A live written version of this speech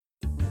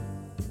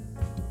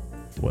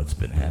What's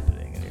been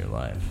happening in your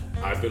life?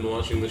 I've been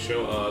watching the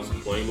show Oz,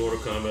 playing Mortal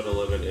Kombat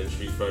 11 and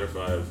Street Fighter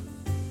 5.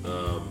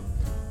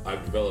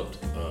 I've developed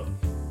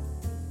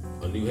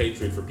a new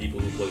hatred for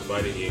people who play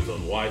fighting games on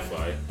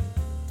Wi-Fi.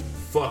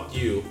 Fuck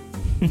you.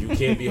 You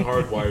can't be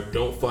hardwired.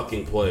 Don't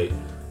fucking play.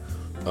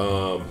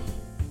 I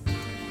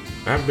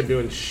haven't been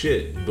doing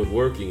shit but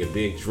working and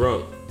being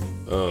drunk.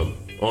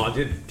 I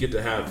did get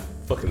to have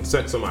fucking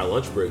sex on my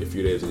lunch break a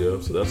few days ago,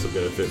 so that's a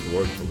benefit from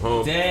working from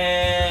home.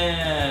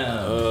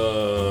 Damn!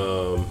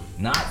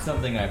 Not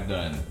something I've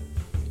done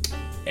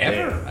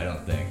ever, damn. I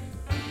don't think.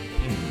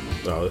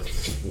 Oh,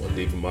 this wasn't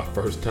even my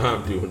first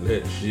time doing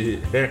that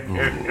shit.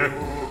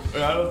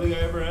 I don't think I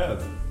ever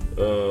have.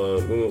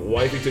 When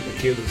wifey took the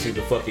kids to see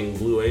the fucking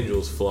Blue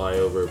Angels fly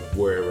over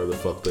wherever the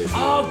fuck they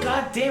fly. Oh,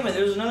 god damn it.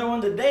 There was another one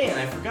today and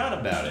I forgot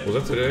about it. Was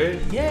that today?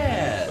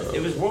 Yeah.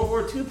 It was World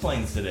War II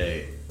planes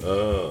today.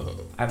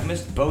 I've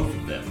missed both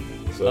of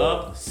them. So,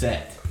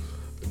 upset.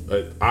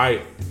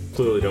 I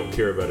clearly don't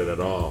care about it at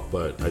all,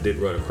 but I did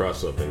run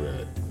across something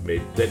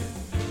that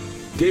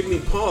gave me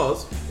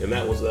pause, and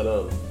that was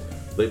that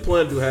they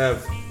plan to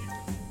have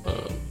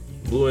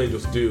Blue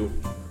Angels do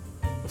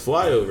a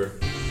flyover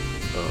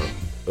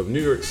of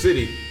New York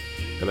City,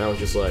 and I was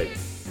just like,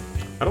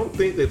 I don't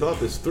think they thought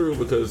this through,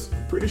 because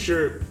I'm pretty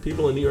sure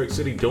people in New York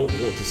City don't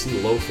want to see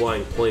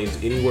low-flying planes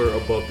anywhere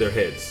above their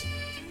heads.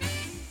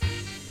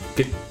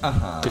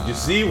 Could you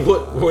see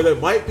where there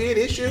might be an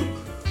issue?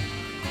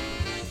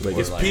 Like,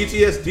 is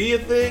PTSD a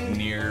thing?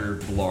 Near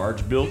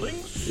large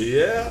buildings?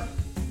 Yeah.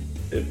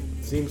 It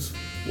seems,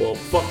 well,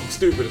 fucking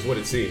stupid is what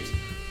it seems.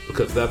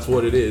 Because that's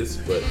what it is.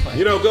 But,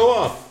 go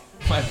off.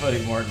 My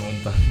buddy Martin one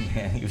time,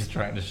 man, he was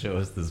trying to show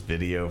us this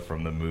video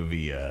from the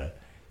movie.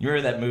 You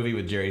remember that movie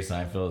with Jerry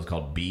Seinfeld? It's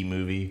called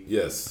B-Movie?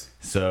 Yes.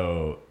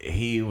 So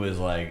he was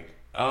like,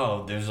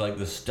 oh, there's like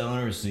the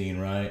stoner scene,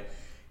 right?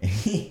 And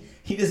he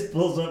just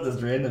pulls up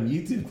this random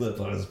YouTube clip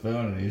on his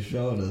phone and he's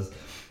showing us,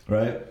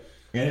 right?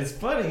 And it's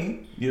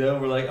funny,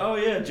 we're like, oh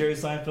yeah, Jerry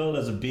Seinfeld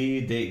as a bee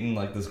dating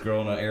like this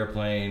girl in an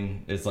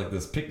airplane. It's like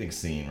this picnic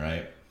scene,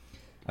 right?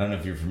 I don't know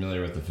if you're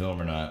familiar with the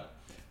film or not.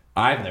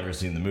 I've never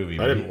seen the movie.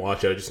 I didn't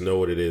watch it, I just know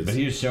what it is. But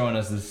he was showing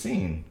us this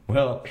scene.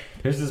 Well,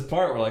 there's this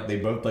part where like they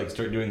both like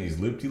start doing these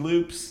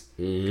loop-de-loops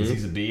because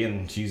he's a bee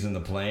and she's in the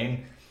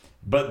plane.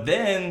 But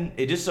then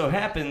it just so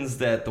happens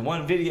that the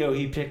one video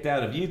he picked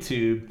out of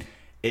YouTube,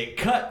 it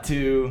cut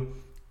to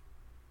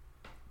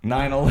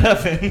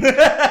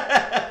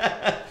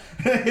 9/11.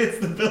 It's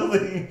the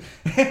building,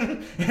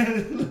 and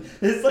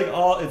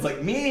it's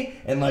like me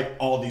and like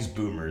all these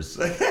boomers.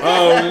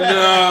 Oh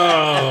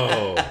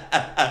no!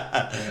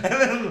 And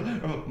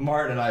then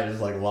Martin and I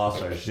just like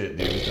lost our shit,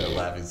 dude. We started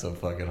laughing so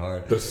fucking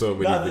hard. There's so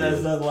many. Not that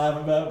that's nothing to laugh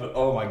about, but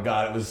oh my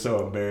god, it was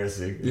so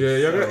embarrassing.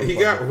 Yeah, he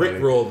got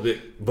rickrolled,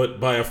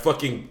 but by a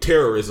fucking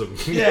terrorism.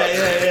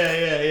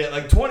 Yeah.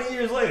 Like 20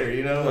 years later,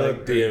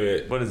 Like, damn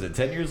it. What is it?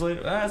 10 years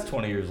later? That's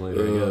 20 years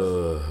later, I guess.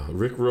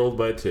 Rickrolled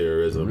by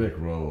terrorism.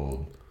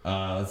 Rickrolled.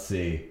 Let's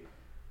see.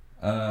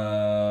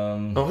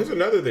 Here's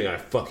another thing I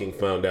fucking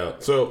found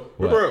out. So,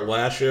 remember our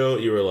last show,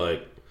 you were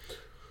like,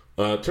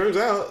 turns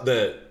out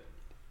that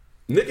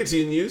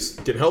nicotine use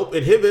can help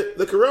inhibit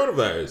the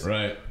coronavirus.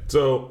 Right.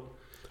 So,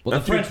 the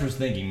French was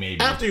thinking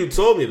maybe. After you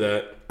told me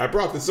that, I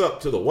brought this up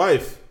to the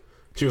wife.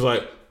 She was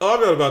like, oh, I've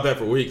known about that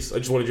for weeks. I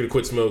just wanted you to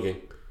quit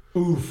smoking.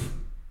 Oof.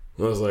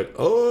 And I was like,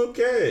 oh,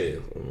 okay.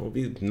 I'll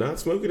be not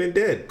smoking and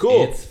dead.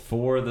 Cool. It's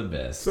for the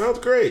best. Sounds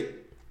great.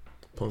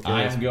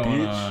 I'm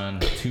going on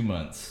 2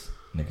 months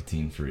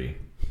nicotine free.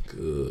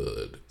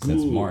 Good.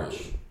 Since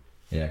March.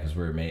 Yeah, because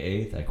we're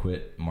May 8th. I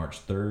quit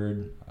March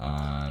 3rd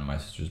on my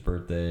sister's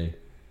birthday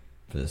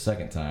for the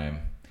second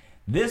time.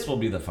 This will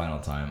be the final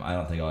time. I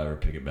don't think I'll ever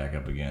pick it back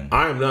up again.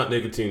 I am not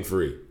nicotine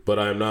free, but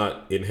I am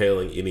not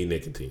inhaling any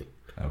nicotine.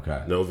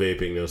 Okay. No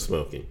vaping, no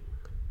smoking.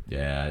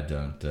 Yeah, I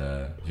don't.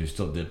 You're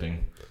still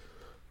dipping?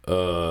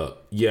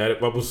 Yeah,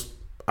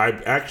 I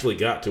actually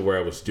got to where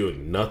I was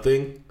doing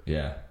nothing.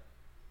 Yeah.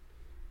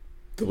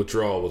 The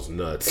withdrawal was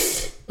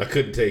nuts. I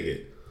couldn't take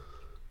it.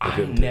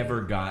 I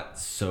never got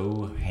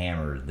so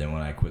hammered than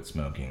when I quit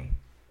smoking.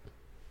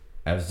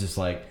 I was just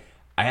like,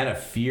 I had a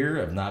fear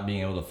of not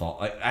being able to fall.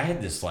 Like, I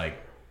had this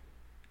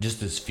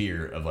this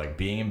fear of like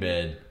being in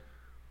bed,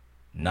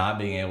 not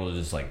being able to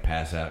just like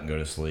pass out and go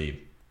to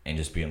sleep, and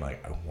just being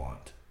like, I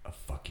want a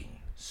fucking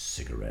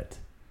cigarette.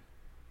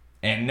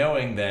 And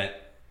knowing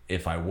that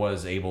if I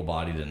was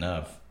able-bodied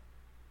enough,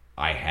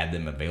 I had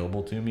them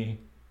available to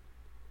me.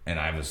 And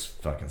I was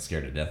fucking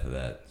scared to death of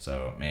that.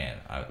 So, man,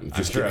 I'm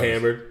just sure get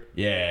hammered.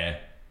 Yeah.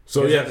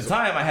 So yeah, at the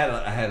time I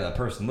had a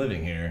person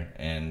living here,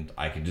 and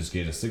I could just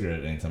get a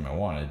cigarette anytime I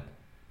wanted,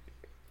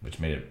 which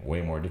made it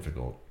way more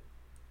difficult.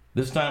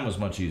 This time was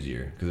much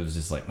easier because it was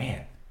just like,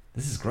 man,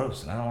 this is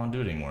gross, and I don't want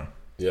to do it anymore.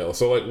 Yeah.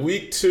 So like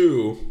week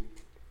 2,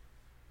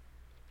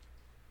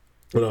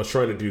 when I was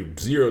trying to do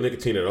zero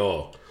nicotine at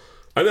all,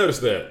 I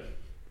noticed that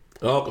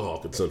alcohol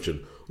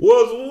consumption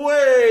was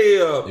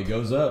way up. It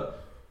goes up.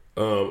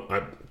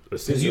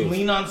 Because you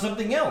lean on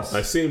something else.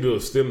 I seem to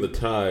have stemmed the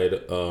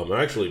tide. I'm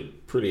actually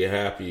pretty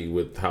happy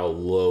with how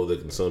low the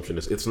consumption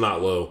is. It's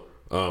not low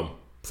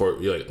for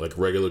like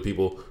regular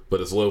people, but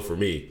it's low for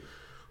me.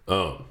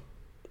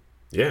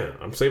 Yeah,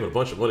 I'm saving a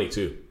bunch of money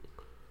too.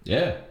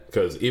 Yeah.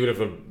 Because even if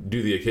I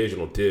do the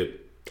occasional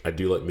tip, I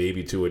do like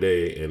maybe 2 a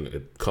day, and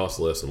it costs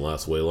less and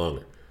lasts way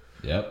longer.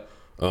 Yep.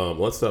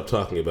 Let's stop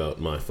talking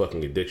about my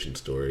fucking addiction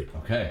story.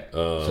 Okay.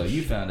 So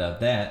you found out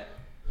that.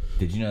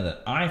 Did you know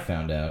that I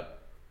found out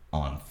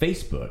on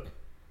Facebook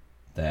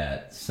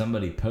that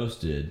somebody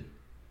posted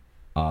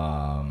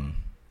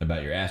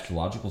about your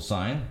astrological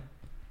sign,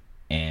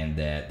 and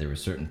that there were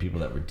certain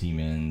people that were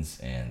demons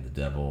and the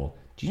devil.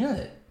 Do you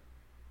know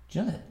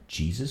that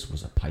Jesus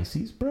was a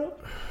Pisces, bro?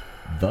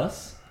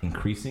 Thus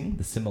increasing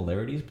the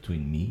similarities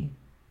between me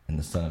and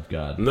the Son of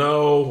God.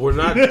 No, we're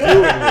not doing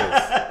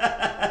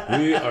this.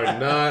 We are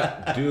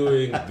not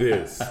doing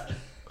this.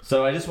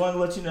 So I just wanted to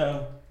let you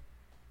know,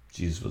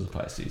 Jesus was a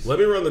Pisces. Let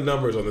me run the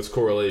numbers on this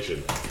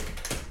correlation.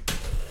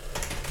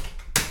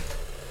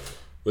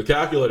 The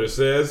calculator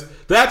says,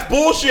 that's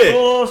bullshit!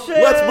 Bullshit!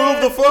 Let's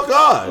move the fuck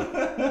on!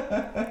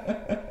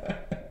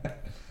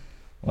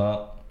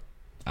 Well,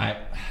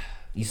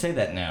 you say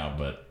that now,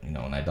 but,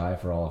 when I die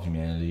for all of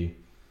humanity,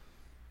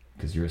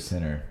 because you're a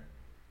sinner,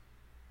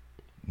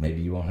 maybe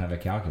you won't have a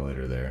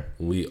calculator there.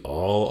 We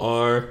all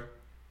are.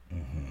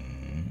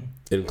 Mm-hmm.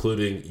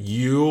 Including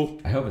you.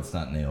 I hope it's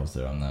not nails,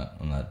 though. I'm not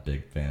a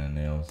big fan of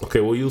nails.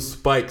 Okay, we'll use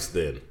spikes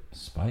then.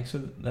 Spikes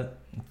are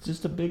it's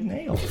just a big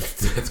nail.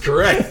 That's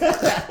correct.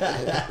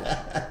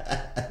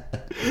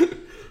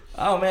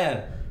 Oh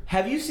man,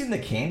 have you seen the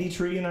candy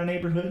tree in our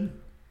neighborhood?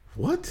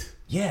 What?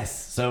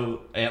 Yes.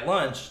 So at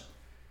lunch,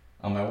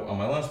 on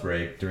my lunch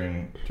break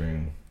during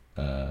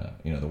the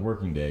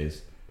working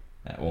days.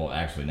 Well,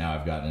 actually now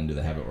I've gotten into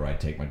the habit where I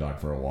take my dog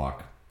for a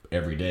walk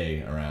every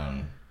day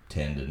around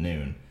 10 to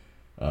noon.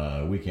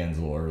 Weekends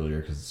a little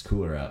earlier because it's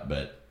cooler out.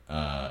 But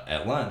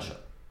at lunch,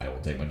 I will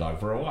take my dog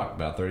for a walk,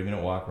 about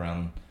 30-minute walk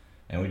around,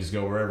 and we just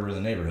go wherever in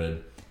the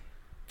neighborhood.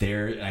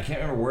 And I can't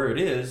remember where it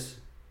is,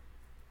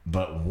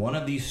 but one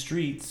of these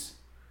streets,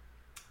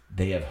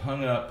 they have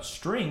hung up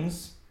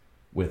strings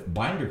with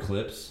binder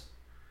clips,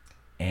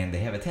 and they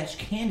have attached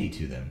candy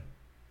to them.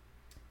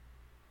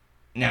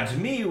 Now, to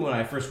me, when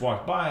I first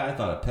walked by, I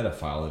thought a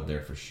pedophile lived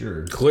there for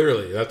sure.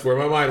 Clearly, that's where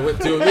my mind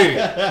went to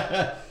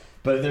immediately.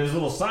 But there's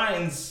little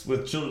signs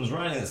with children's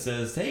writing that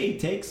says, hey,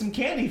 take some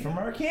candy from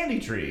our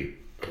candy tree.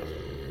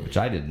 Which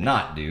I did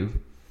not do.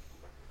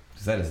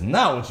 Because that is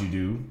not what you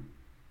do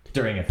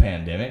during a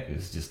pandemic.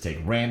 Is just take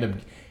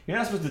random... You're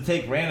not supposed to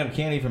take random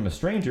candy from a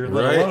stranger,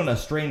 let alone a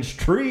strange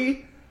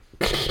tree.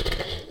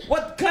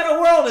 What kind of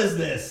world is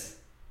this?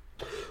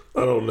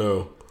 I don't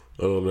know.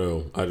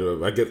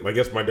 I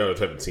guess my daughters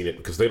haven't seen it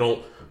because they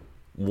don't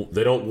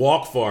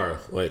walk far.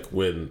 Like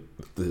when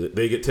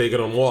they get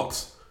taken on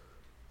walks.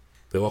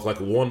 They walk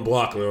like 1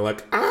 block and they're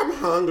like, I'm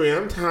hungry,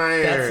 I'm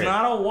tired. That's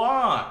not a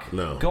walk.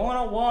 No. Go on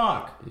a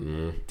walk.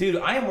 Dude,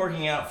 I am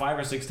working out 5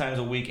 or 6 times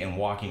a week and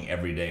walking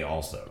every day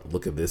also.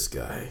 Look at this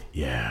guy.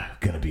 Yeah,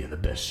 gonna be in the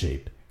best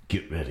shape.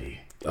 Get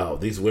ready. Oh,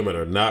 these women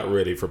are not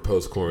ready for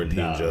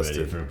post-quarantine Justin. Not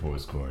ready for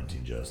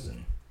post-quarantine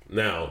Justin.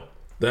 Now,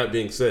 that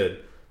being said,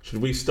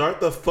 should we start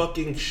the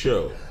fucking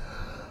show?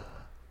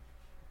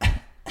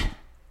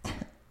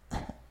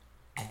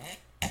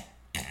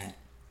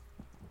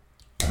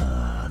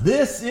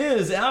 This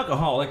is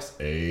Alcoholics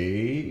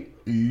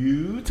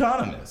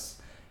Autonomous,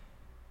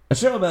 a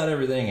show about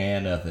everything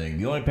and nothing.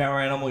 The only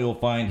power animal you'll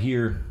find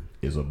here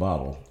is a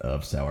bottle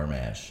of sour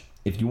mash.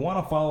 If you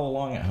want to follow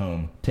along at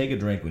home, take a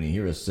drink when you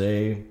hear us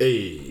say,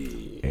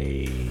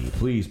 hey.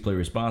 Please play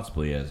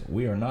responsibly, as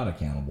we are not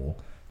accountable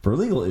for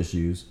legal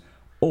issues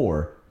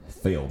or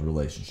failed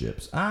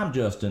relationships. I'm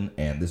Justin,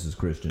 and this is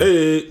Christian.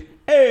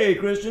 Hey,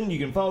 Christian. You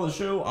can follow the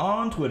show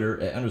on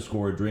Twitter at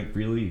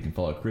 _drinkfreely. You can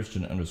follow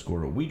Christian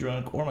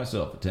 _wedrunk or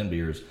myself at 10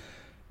 beers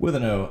with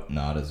an O,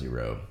 not a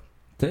 0.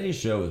 Today's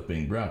show is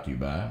being brought to you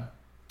by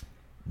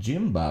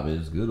Jim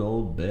Bobby's Good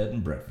Old Bed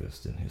and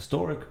Breakfast in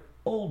historic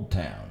Old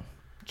Town,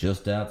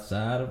 just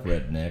outside of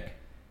Redneck.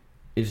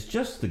 It's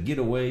just the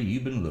getaway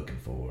you've been looking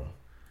for.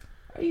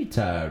 Are you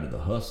tired of the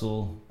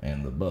hustle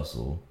and the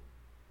bustle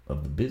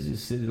of the busy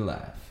city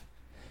life?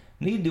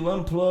 Need to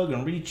unplug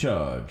and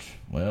recharge?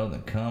 Well,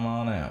 then come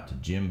on out to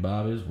Jim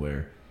Bobby's,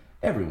 where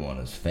everyone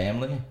is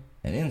family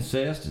and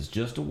incest is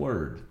just a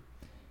word.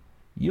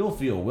 You'll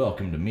feel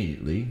welcomed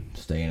immediately,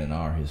 staying in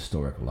our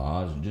historic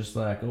lodge, and just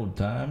like old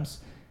times,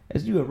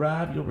 as you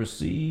arrive, you'll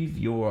receive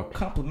your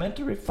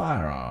complimentary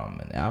firearm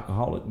and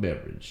alcoholic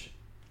beverage.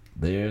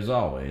 There's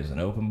always an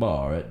open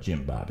bar at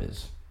Jim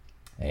Bobby's,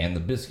 and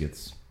the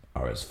biscuits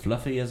are as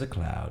fluffy as a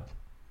cloud.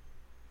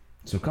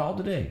 So call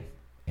today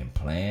and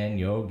plan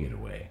your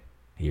getaway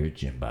here at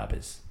Jim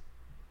Bobby's.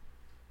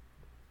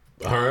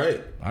 All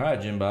right,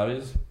 Jim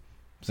Bobby's.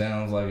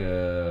 Sounds like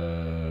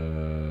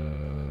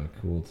a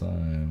cool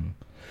time.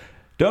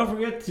 Don't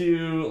forget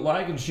to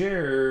like and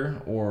share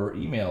or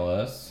email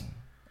us,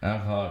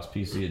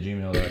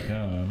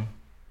 alcoholicspc@gmail.com.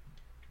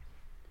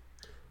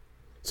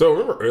 So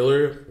remember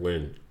earlier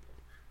when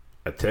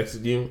I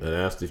texted you and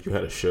asked if you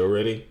had a show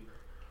ready.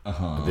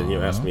 And then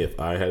you asked me if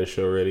I had a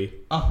show ready.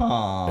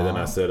 And then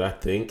I said, I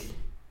think.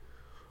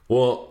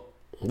 Well,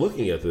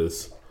 looking at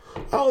this, I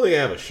don't think I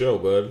have a show,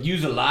 bud.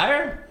 You's a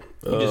liar?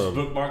 You just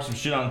bookmark some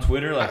shit on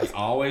Twitter like you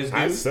always do?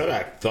 I said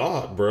I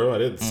thought, bro. I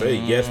didn't say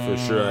yes for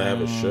sure I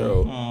have a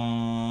show.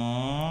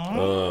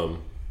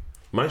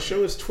 My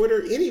show is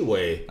Twitter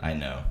anyway. I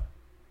know.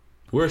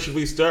 Where should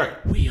we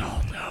start? We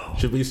all know.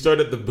 Should we start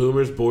at the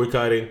boomers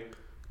boycotting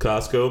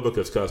Costco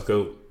because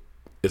Costco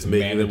is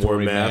making them wear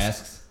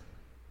masks?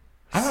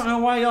 I don't know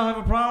why y'all have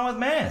a problem with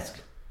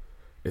masks.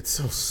 It's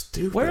so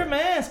stupid. Wear a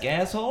mask,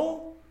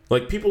 asshole.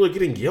 Like, people are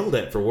getting yelled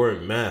at for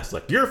wearing masks.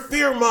 Like, you're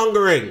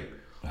fear-mongering.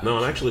 No,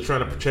 I'm actually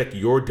trying to protect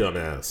your dumb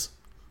ass.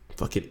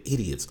 Fucking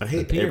idiots. I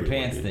hate the Peter everyone,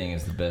 Pants dude. thing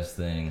is the best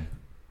thing.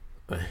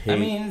 I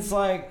mean, it's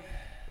like...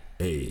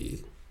 Hey.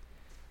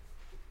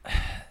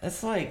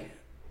 It's like...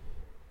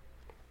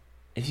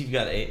 If you've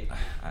got a...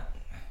 I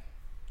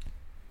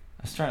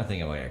was trying to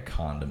think of like a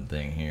condom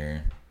thing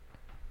here.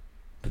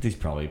 But these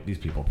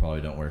people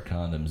probably don't wear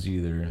condoms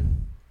either.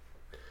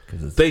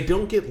 They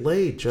don't get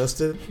laid,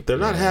 Justin. They're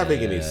not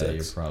having any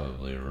sex. You're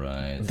probably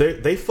right.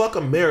 They fuck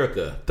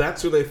America.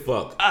 That's who they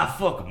fuck. I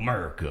fuck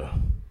America.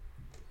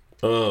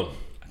 A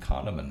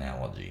condom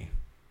analogy.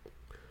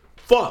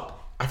 Fuck.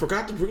 I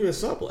forgot to bring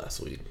this up last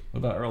week. What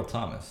about Earl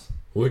Thomas?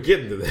 We're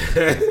getting to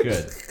that.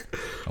 Good.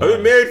 I've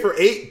been married for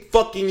 8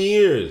 fucking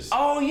years.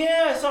 Oh,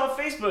 yeah. I saw a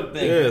Facebook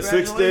thing. Yeah,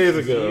 6 days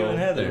ago. You and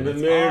Heather. I've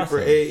been married for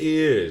 8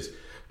 years.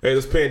 Hey,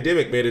 this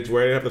pandemic made it to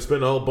where I didn't have to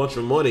spend a whole bunch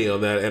of money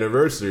on that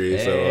anniversary.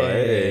 So,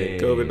 hey,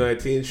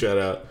 COVID-19 shout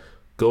out.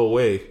 Go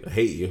away. I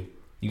hate you.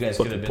 You guys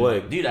could have been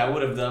like, dude, I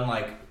would have done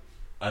like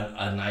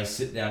a nice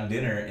sit-down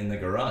dinner in the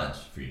garage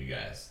for you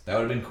guys. That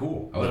would have been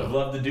cool. I would have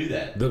loved to do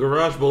that. The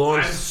garage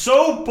belongs... I'm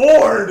so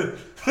bored!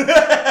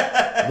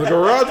 The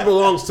garage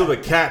belongs to the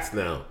cats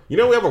now. You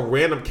know we have a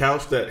random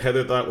couch that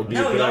Heather thought would be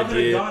a good idea? No, y'all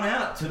could have gone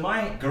out to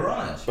my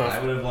garage. I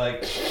would have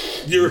like...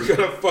 You were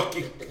gonna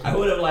fucking... I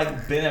would have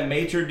like been a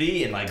maitre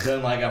d' and like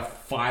done like a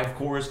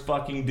 5-course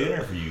fucking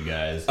dinner for you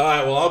guys.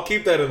 Alright, well I'll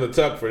keep that in the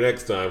tuck for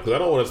next time because I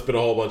don't want to spend a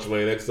whole bunch of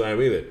money next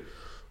time either.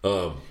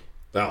 Oh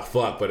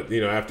fuck, but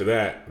after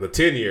that, the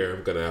 10-year,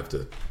 I'm gonna have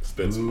to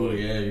spend some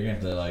money. Yeah, you're gonna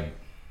have to like...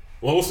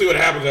 Well, we'll see what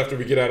happens after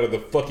we get out of the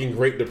fucking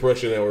Great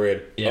Depression that we're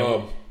in.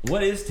 Yeah,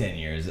 what is 10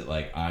 years? Is it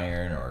like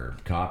iron or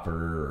copper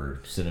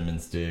or cinnamon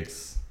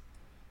sticks?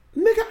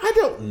 Nigga, I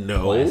don't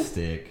know.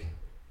 Plastic.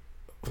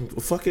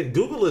 Fucking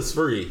Google is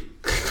free.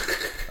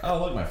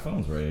 Oh, look, my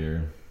phone's right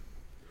here.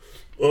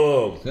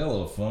 Got a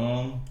little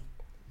phone.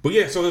 But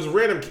yeah, so there's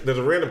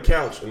a random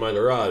couch in my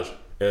garage,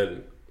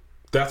 and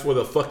that's where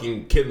the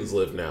fucking kittens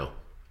live now.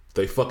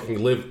 They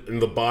fucking live in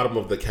the bottom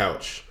of the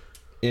couch.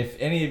 If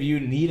any of you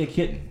need a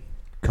kitten,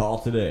 call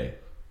today.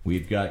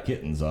 We've got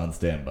kittens on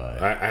standby.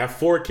 I have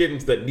 4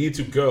 kittens that need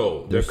to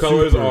go. Their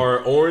colors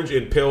are orange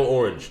and pale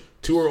orange.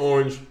 2 are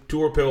orange,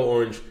 2 are pale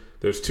orange.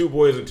 There's 2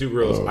 boys and 2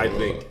 girls, I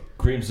think.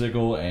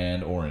 Creamsicle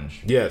and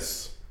orange.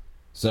 Yes.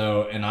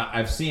 So, and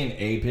I've seen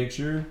a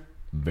picture.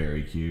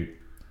 Very cute.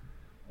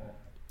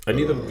 I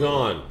need them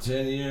gone.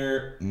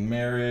 10-year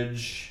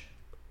marriage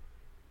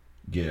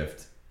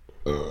gift.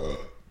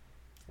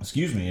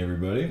 Excuse me,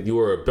 everybody. You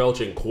are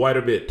belching quite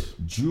a bit.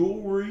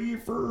 Jewelry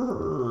for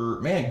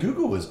her. Man,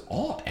 Google is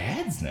all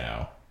ads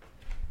now.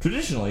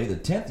 Traditionally, the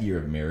 10th year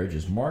of marriage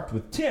is marked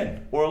with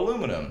tin or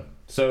aluminum.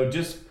 So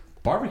just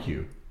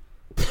barbecue.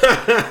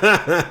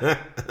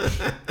 Wrap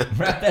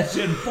that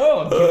shit in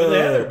foil and give it to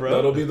Heather, bro.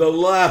 That'll be the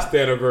last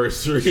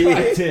anniversary.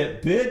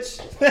 Tri-tip,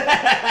 bitch.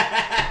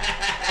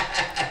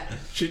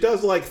 She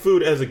does like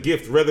food as a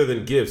gift rather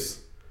than gifts.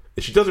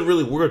 And she doesn't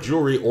really wear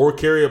jewelry or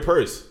carry a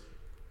purse.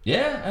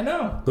 Yeah, I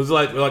know. It's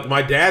like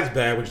my dad's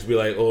bag would just be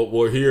like, oh,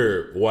 well,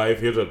 here, wife,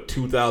 here's a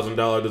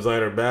 $2,000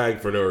 designer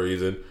bag for no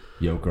reason.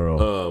 Yo,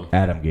 girl.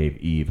 Adam gave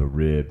Eve a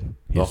rib.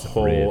 A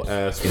whole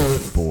ass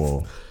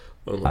bowl.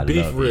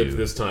 Beef ribs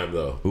this time,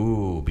 though.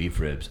 Ooh,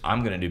 beef ribs. I'm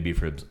going to do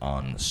beef ribs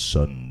on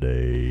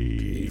Sunday.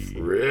 Beef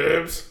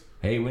ribs?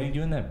 Hey, when are you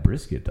doing that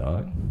brisket,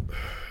 dog?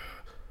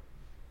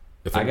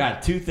 I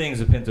got 2 things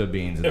of pinto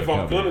beans in the cupboard.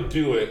 If I'm going to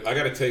do it, I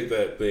got to take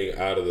that thing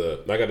out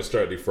of I got to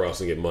start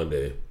defrosting it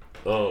Monday.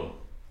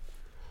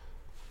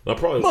 I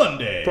probably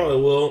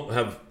will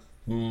have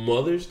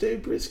Mother's Day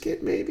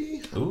brisket,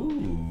 maybe.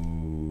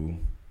 Ooh,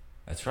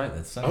 that's right.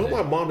 That's Sunday. I hope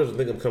my mom doesn't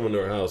think I'm coming to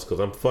her house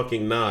because I'm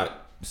fucking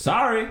not.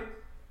 Sorry,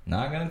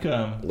 not gonna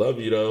come. Love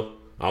you though.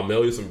 I'll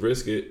mail you some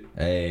brisket.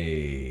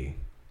 Hey,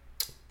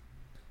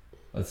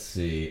 let's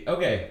see.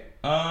 Okay,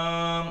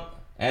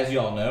 as you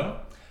all know,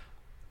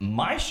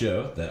 my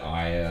show that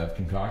I have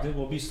concocted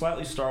will be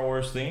slightly Star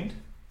Wars themed.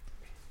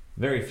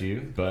 Very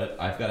few, but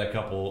I've got a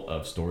couple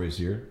of stories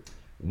here.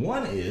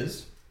 One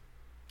is,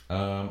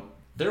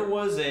 there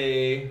was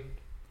a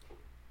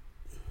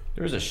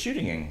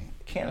shooting in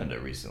Canada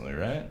recently,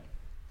 right?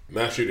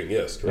 Mass shooting,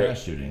 yes, correct.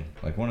 Mass shooting,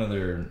 like one of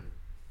their.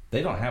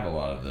 They don't have a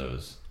lot of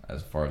those,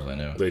 as far as I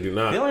know. They do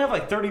not. They only have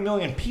like 30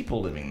 million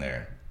people living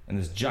there. in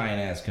this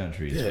giant ass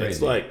country. It's crazy.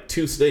 It's like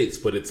 2 states,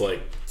 but it's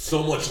like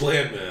so much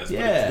landmass.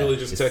 Yeah, but it's really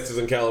just Texas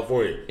and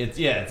California.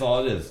 It's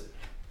all it is.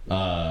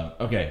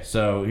 Okay,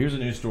 so here's a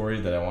news story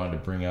that I wanted to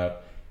bring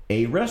up.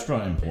 A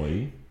restaurant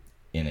employee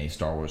in a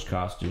Star Wars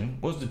costume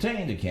was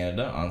detained in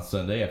Canada on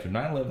Sunday after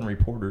 911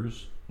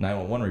 reporters,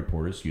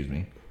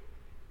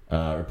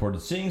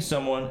 reported seeing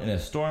someone in a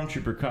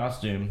stormtrooper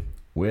costume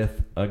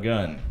with a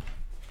gun.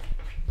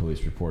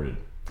 Police reported.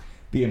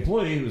 The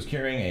employee, who was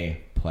carrying a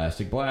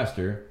plastic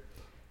blaster,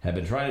 had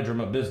been trying to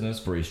drum up business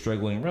for a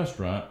struggling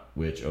restaurant,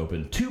 which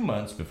opened 2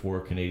 months before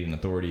Canadian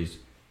authorities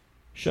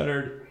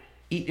shuttered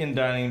eat-in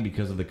dining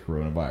because of the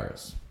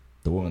coronavirus.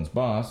 The woman's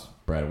boss,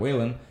 Brad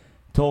Whalen,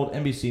 told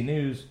NBC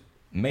News,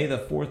 "May the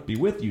 4th be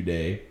with you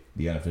Day,"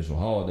 the unofficial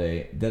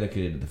holiday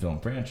dedicated to the film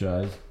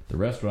franchise. The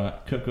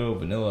restaurant, Coco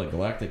Vanilla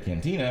Galactic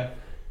Cantina,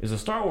 is a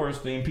Star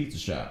Wars-themed pizza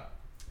shop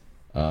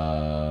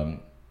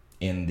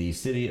in the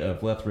city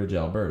of Lethbridge,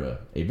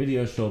 Alberta. A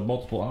video showed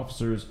multiple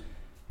officers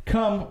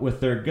come with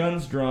their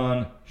guns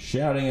drawn,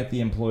 shouting at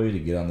the employee to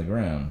get on the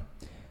ground.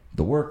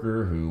 The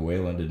worker, who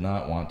Whalen did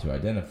not want to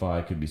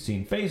identify, could be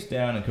seen face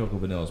down in Coco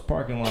Vanilla's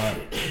parking lot.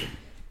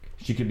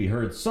 She could be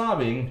heard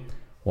sobbing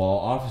while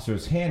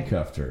officers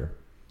handcuffed her.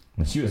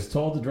 When she was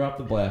told to drop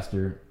the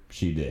blaster,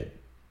 she did.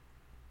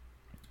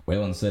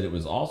 Whalen said it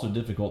was also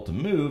difficult to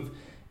move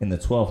in the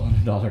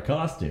 $1,200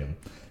 costume.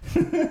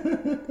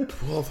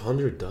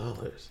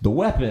 $1,200. The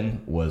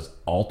weapon was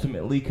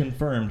ultimately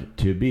confirmed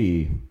to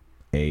be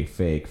a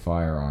fake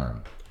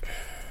firearm.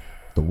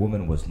 The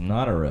woman was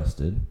not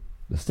arrested.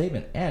 The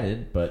statement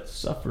added, but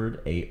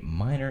suffered a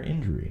minor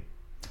injury.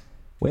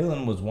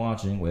 Whalen's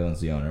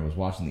the owner, was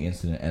watching the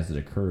incident as it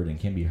occurred and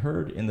can be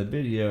heard in the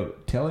video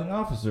telling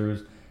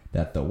officers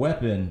that the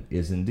weapon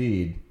is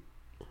indeed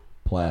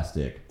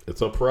plastic.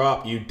 It's a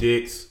prop, you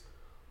dicks.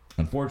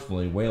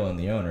 Unfortunately, Whalen,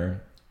 the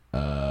owner,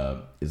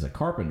 is a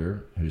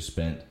carpenter who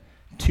spent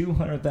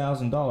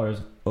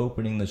 $200,000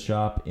 opening the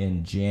shop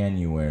in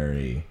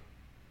January.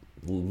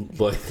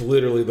 Like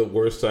literally the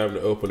worst time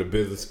to open a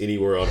business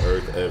anywhere on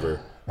earth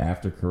ever.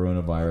 After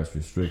coronavirus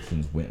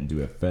restrictions went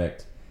into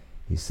effect,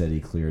 he said he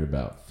cleared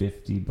about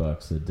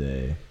 $50 a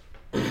day.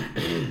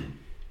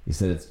 He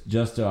said it's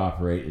just to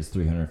operate is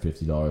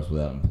 $350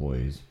 without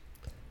employees.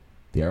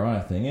 The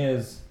ironic thing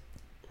is,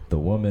 the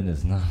woman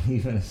is not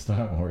even a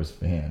Star Wars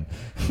fan.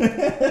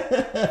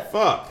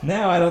 Fuck.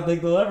 Now I don't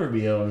think they'll ever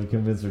be able to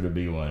convince her to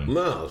be one.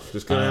 No, she's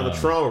just going to have a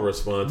trauma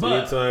response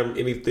anytime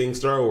anything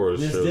Star Wars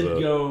shows up. This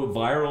did go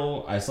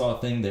viral. I saw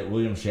a thing that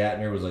William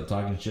Shatner was like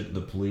talking shit to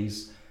the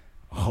police.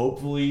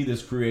 Hopefully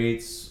this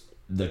creates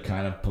the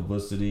kind of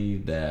publicity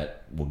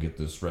that will get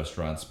this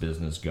restaurant's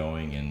business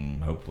going,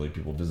 and hopefully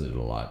people visit it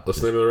a lot.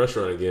 What's the name of the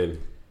restaurant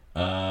again?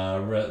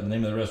 The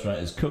name of the restaurant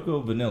is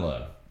Coco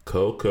Vanilla.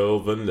 Coco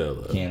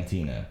Vanilla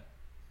Cantina.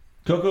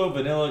 Coco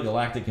Vanilla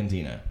Galactic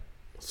Cantina.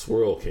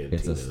 Swirl Cantina.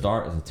 It's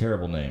a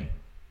terrible name.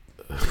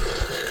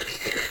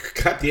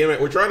 God damn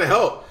it, we're trying to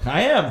help.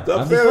 I am. I'm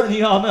just letting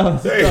you all know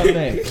it's a tough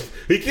name.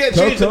 He can't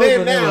change the name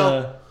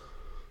Vanilla now.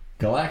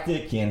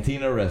 Galactic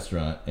Cantina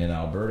Restaurant in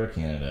Alberta,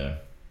 Canada.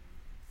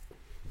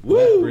 Woo!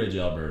 Lethbridge,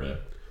 Alberta.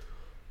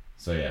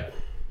 So yeah.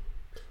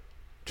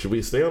 Should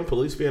we stay on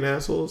police being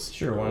assholes?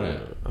 Sure, why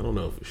not? I don't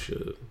know if we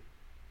should.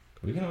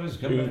 We can always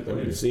come back.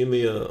 Have you seen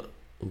the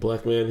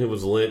black man who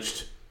was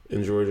lynched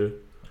in Georgia?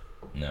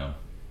 No.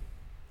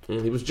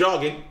 He was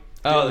jogging.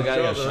 Oh, the guy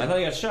got shot. I thought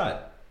he got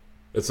shot.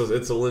 It's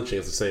a lynching.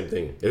 It's the same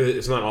thing.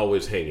 It's not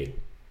always hanging.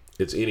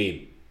 It's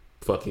any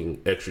fucking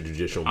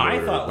extrajudicial murder.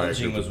 I thought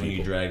lynching was when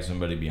you drag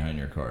somebody behind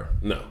your car.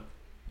 No.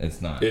 It's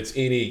not. It's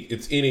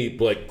any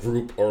like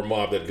group or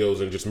mob that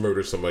goes and just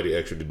murders somebody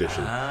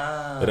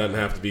extrajudicially. It doesn't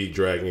have to be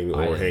dragging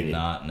or hanging. I did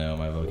not know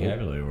my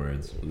vocabulary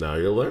words. Now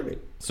you're learning.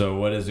 So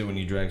what is it when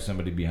you drag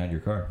somebody behind your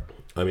car?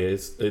 I mean,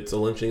 it's a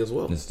lynching as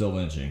well. It's still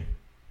lynching.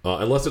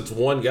 Unless it's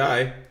one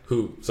guy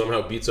who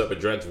somehow beats up and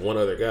drags one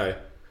other guy,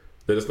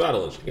 then it's not a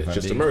lynching. It's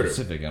just a murder.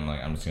 Specific,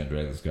 I'm just gonna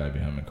drag this guy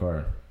behind my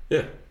car.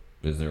 Yeah.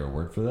 Is there a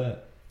word for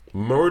that?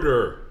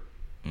 Murder.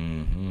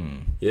 Mm-hmm.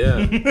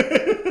 Yeah.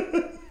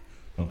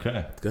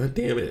 Okay. God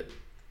damn it.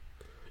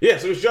 Yeah,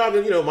 so he's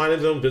jogging, minding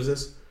his own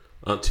business.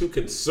 Two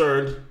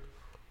concerned,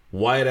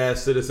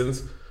 white-ass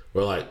citizens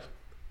were like,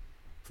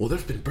 well,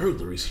 there's been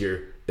burglaries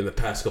here in the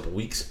past couple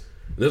weeks.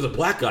 And there's a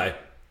black guy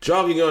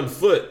jogging on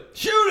foot.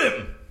 Shoot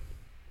him!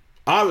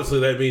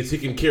 Obviously, that means he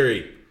can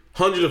carry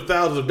hundreds of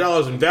thousands of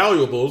dollars in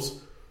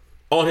valuables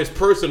on his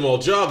person while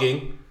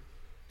jogging.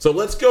 So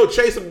let's go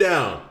chase him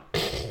down.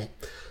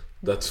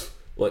 That's...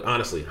 Like,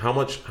 honestly, how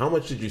much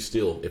did you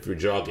steal if you're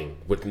jogging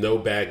with no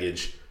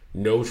baggage,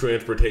 no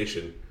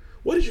transportation?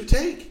 What did you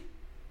take?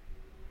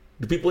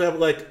 Do people have,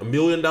 like, $1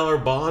 million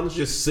bonds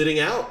just sitting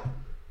out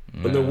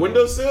on their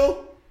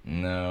windowsill?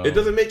 No. It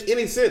doesn't make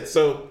any sense.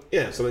 So,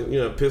 yeah,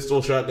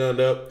 pistol,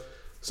 shotgunned up,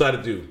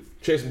 decided to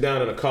chase him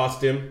down and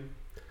accost him.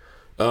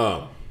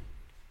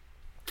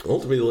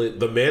 Ultimately,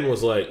 the man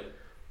was like,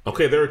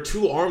 okay, there are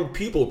 2 armed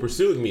people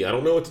pursuing me. I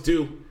don't know what to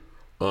do.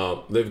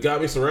 They've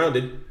got me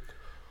surrounded.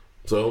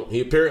 So he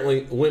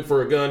apparently went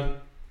for a gun,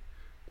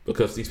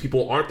 because these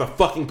people aren't the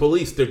fucking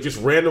police. They're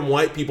just random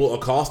white people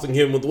accosting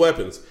him with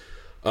weapons.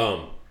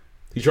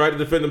 He tried to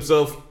defend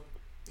himself.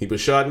 He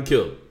was shot and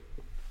killed.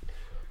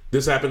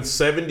 This happened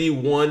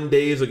 71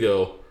 days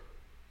ago.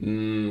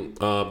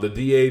 The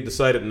DA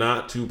decided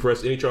not to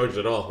press any charges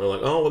at all. They're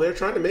like, oh, well, they're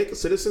trying to make a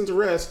citizen's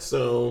arrest,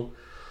 so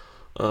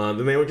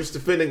then they were just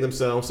defending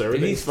themselves. So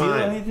everything's fine.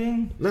 Did he steal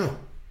anything? No.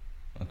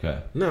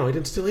 Okay. No, he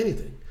didn't steal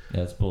anything.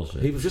 Yeah, that's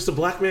bullshit. He was just a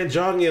black man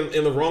jogging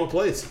in the wrong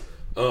place.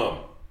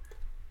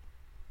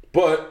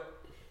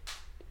 But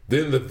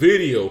then the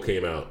video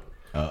came out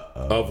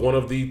of one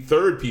of the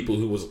third people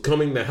who was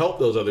coming to help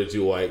those other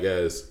two white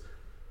guys.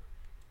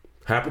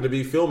 Happened to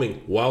be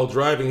filming while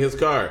driving his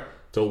car.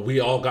 So we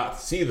all got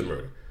to see the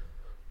murder.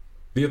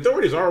 The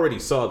authorities already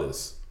saw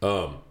this.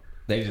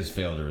 They just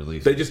failed to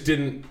release They it. just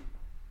didn't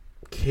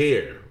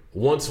care.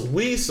 Once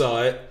we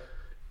saw it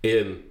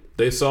and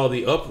they saw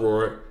the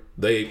uproar,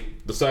 they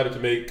decided to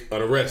make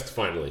an arrest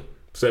finally.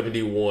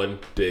 71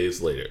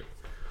 days later.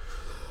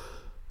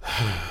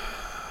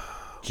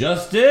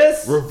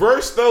 Justice?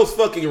 Reverse those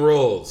fucking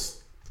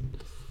roles.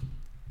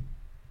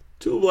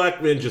 Two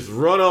black men just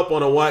run up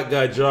on a white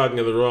guy jogging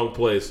in the wrong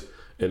place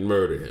and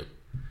murder him.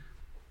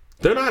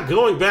 They're not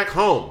going back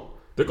home.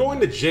 They're going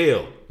to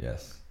jail.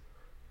 Yes.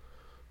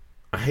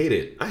 I hate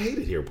it. I hate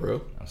it here,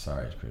 bro. I'm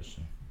sorry,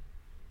 Christian.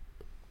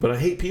 But I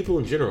hate people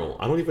in general.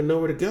 I don't even know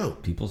where to go.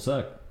 People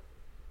suck.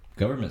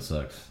 Government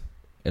sucks.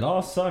 It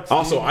all sucks.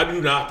 Also, dude. I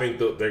do not think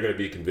that they're going to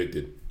be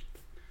convicted.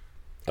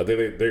 I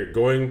think they're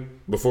going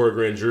before a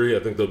grand jury.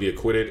 I think they'll be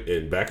acquitted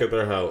and back at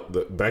their house,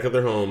 back at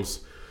their homes.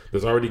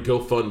 There's already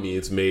GoFundMe.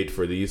 It's made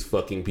for these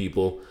fucking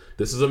people.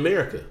 This is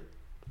America.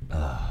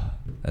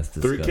 That's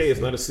disgusting. 3K is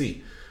not a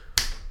C.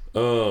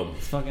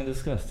 It's fucking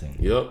disgusting.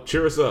 Yep.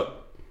 Cheer us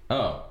up.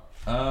 Oh.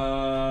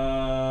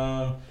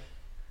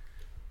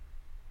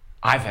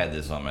 I've had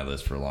this on my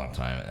list for a long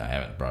time and I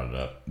haven't brought it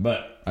up.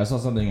 But I saw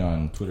something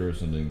on Twitter or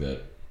something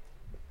that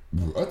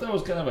I thought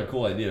was kind of a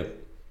cool idea.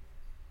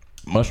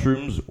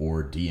 Mushrooms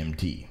or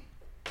DMT.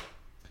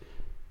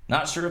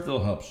 Not sure if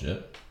they'll help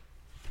shit,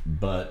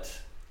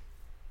 but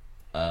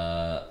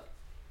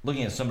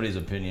looking at somebody's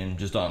opinion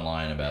just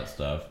online about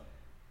stuff,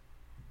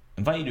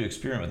 invite you to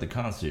experiment with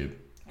the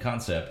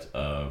concept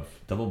of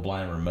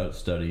double-blind remote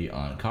study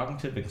on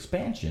cognitive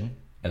expansion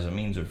as a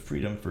means of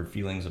freedom for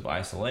feelings of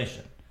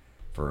isolation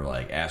for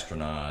like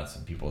astronauts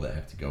and people that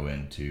have to go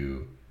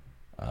into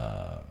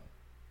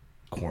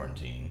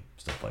quarantine,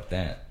 stuff like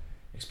that.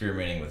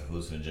 Experimenting with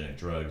hallucinogenic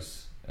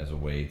drugs as a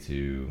way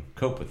to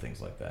cope with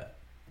things like that.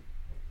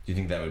 Do you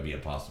think that would be a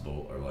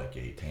possible or like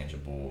a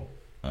tangible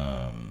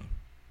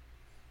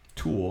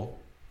tool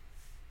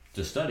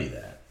to study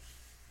that?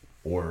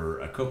 Or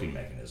a coping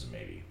mechanism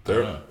maybe? I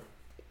don't know.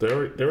 They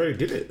already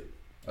did it.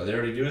 Are they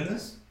already doing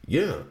this?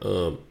 Yeah.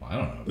 I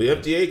don't know. The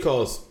FDA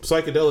calls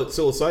psychedelic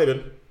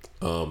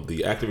psilocybin,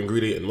 the active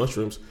ingredient in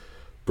mushrooms,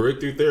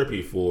 breakthrough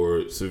therapy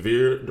for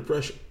severe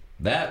depression.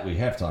 That we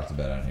have talked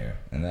about on here,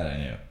 and that I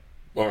knew.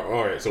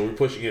 All right, so we're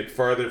pushing it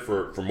farther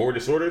for more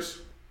disorders?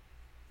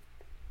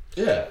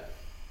 Yeah.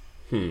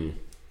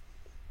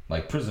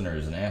 Like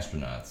prisoners and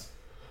astronauts.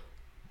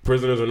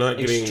 Prisoners are not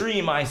getting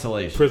extreme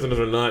isolation. Prisoners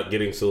are not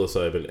getting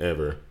psilocybin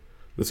ever.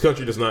 This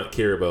country does not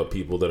care about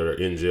people that are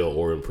in jail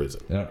or in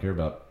prison. They don't care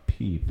about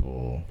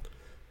people.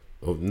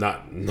 Oh,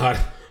 not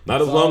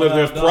as long as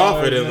there's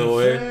profit in the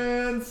way.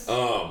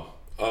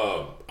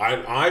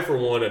 I for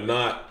one am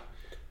not.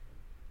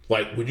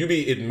 Like, would you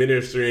be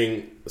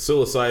administering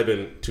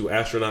psilocybin to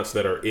astronauts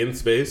that are in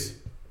space?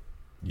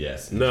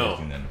 Yes. No.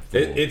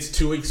 It's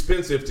too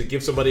expensive to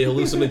give somebody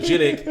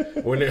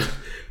hallucinogenic when they're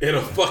in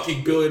a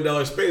fucking $1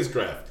 billion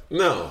spacecraft.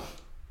 No.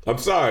 I'm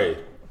sorry.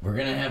 We're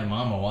going to have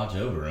Mama watch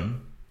over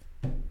them.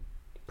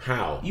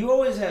 How? You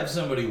always have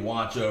somebody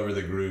watch over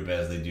the group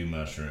as they do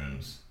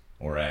mushrooms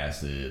or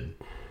acid.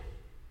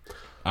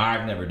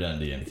 I've never done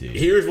DMT.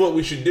 Here's what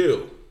we should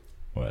do.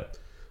 What?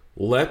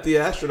 Let the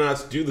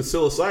astronauts do the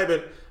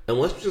psilocybin, and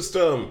let's just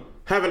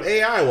have an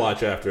AI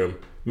watch after him.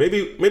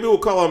 Maybe we'll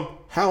call him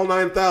HAL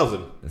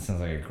 9000. That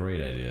sounds like a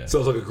great idea.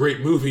 Sounds like a great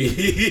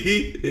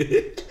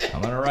movie.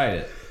 I'm gonna write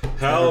it.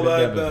 HAL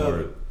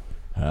 9000.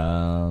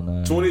 HAL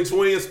 9000.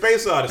 2020 A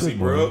Space Odyssey,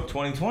 bro.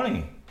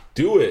 2020.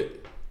 Do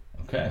it.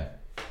 Okay.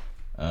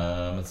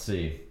 Let's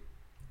see.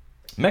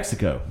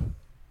 Mexico.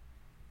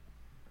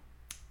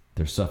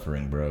 They're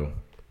suffering, bro.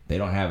 They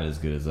don't have it as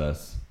good as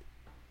us.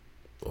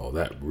 Oh,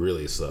 that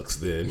really sucks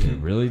then. It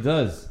really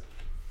does.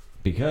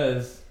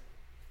 Because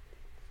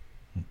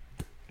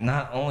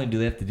not only do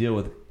they have to deal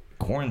with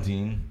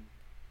quarantine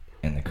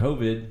and the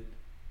COVID,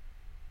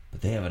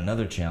 but they have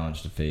another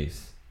challenge to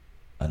face.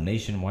 A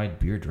nationwide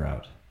beer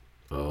drought.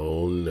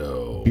 Oh,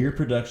 no. Beer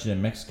production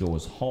in Mexico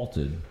was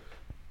halted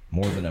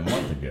more than a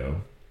month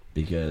ago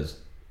because,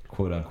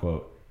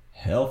 quote-unquote,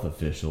 health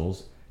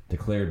officials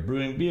declared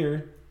brewing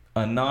beer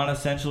a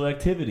non-essential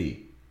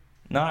activity.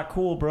 Not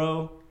cool,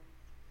 bro.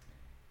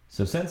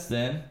 So since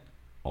then,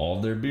 all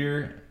of their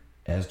beer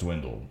has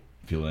dwindled,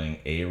 fueling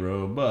a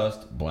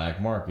robust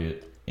black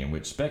market in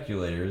which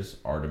speculators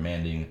are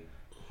demanding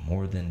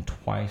more than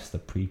twice the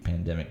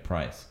pre-pandemic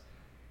price.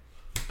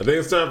 I think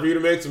it's time for you to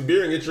make some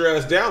beer and get your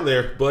ass down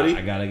there, buddy.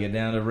 I gotta get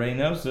down to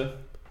Reynosa.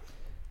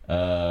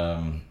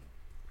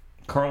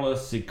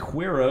 Carlos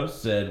Siqueiros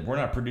said, "We're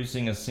not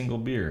producing a single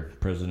beer."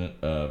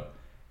 President of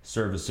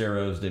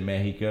Cerveceros de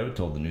Mexico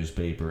told the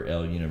newspaper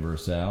El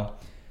Universal.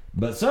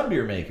 But some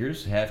beer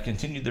makers have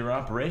continued their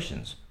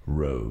operations.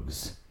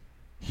 Rogues.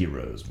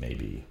 Heroes,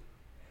 maybe.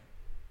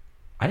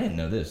 I didn't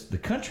know this. The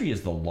country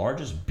is the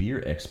largest beer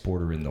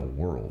exporter in the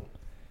world.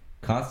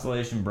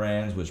 Constellation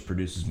Brands, which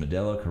produces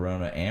Modelo,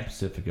 Corona, and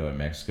Pacifico in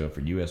Mexico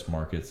for U.S.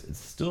 markets, is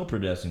still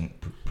producing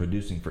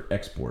for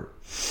export.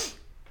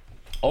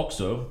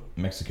 OXXO,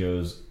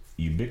 Mexico's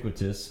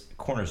ubiquitous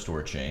corner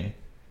store chain,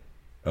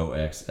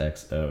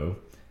 OXXO,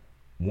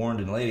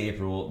 warned in late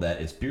April that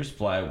its beer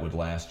supply would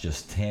last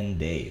just 10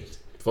 days,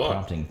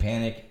 prompting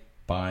panic,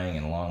 buying,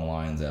 and long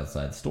lines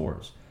outside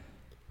stores.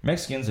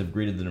 Mexicans have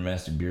greeted the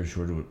domestic beer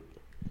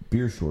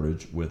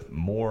shortage with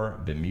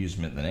more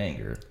bemusement than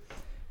anger.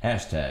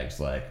 Hashtags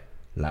like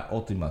La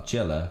Última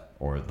Chela,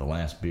 or the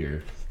last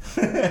beer,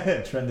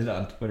 trended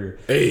on Twitter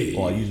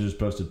while users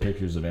posted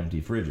pictures of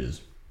empty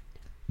fridges.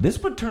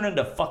 This would turn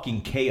into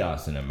fucking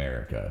chaos in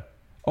America.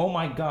 Oh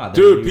my god.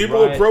 Dude,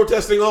 people are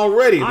protesting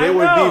already. There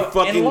would be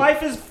fucking... And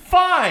life is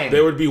fine.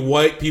 There would be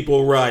white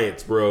people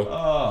riots, bro.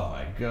 Oh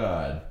my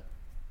god.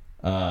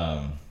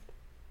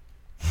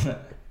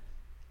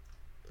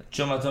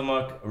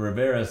 Chomatomok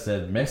Rivera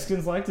said,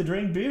 Mexicans like to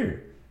drink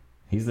beer.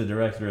 He's the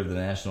director of the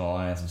National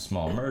Alliance of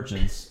Small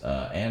Merchants,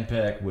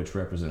 ANPEC, which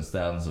represents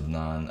thousands of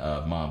mom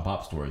and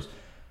pop stores.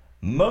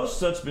 Most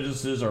such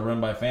businesses are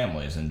run by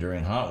families, and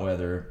during hot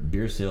weather,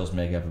 beer sales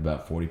make up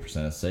about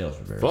 40% of sales,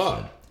 Rivera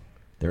said.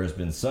 There has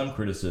been some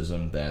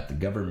criticism that the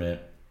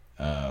government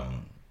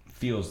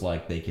feels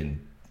like they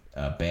can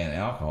ban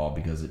alcohol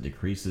because it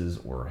decreases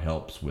or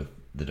helps with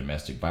the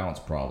domestic violence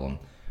problem,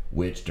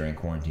 which during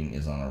quarantine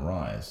is on a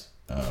rise.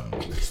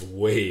 It's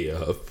way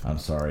up. I'm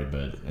sorry,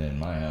 but in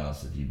my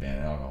house, if you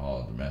ban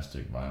alcohol,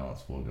 domestic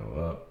violence will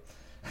go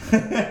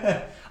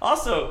up.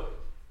 Also,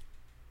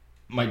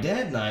 my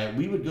dad and I,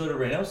 we would go to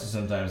Reynosa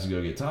sometimes to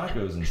go get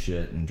tacos and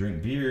shit and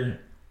drink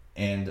beer.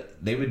 And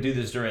they would do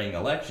this during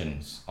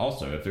elections.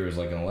 Also, if there was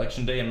like an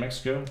election day in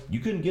Mexico, you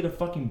couldn't get a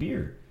fucking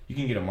beer. You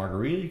can get a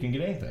margarita, you can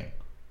get anything.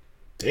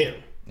 Damn.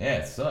 Yeah,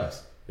 it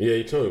sucks. Yeah,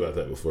 you told me about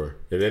that before.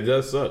 And it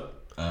does suck.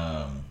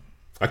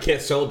 I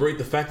can't celebrate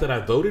the fact that I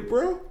voted,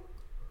 bro?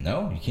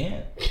 No, you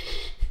can't.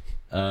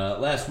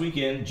 Last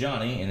weekend,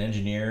 Johnny, an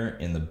engineer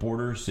in the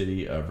border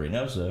city of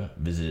Reynosa,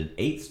 visited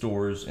 8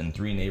 stores in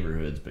 3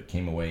 neighborhoods but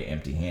came away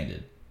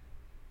empty-handed.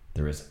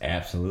 There is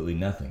absolutely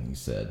nothing, he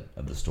said,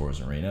 of the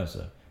stores in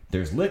Reynosa.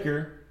 There's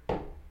liquor,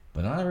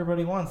 but not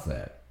everybody wants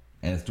that.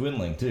 And it's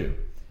dwindling, too.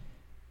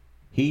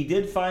 He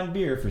did find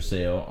beer for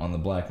sale on the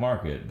black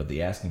market, but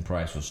the asking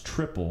price was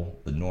triple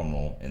the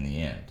normal in the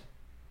end.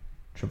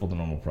 Triple the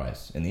normal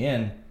price. In the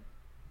end,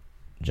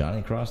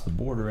 Johnny crossed the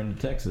border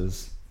into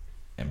Texas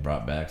and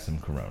brought back some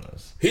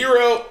Coronas.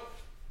 Hero!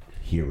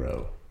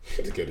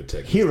 Had to go to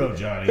Texas. Hero,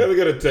 Johnny. Had to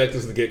go to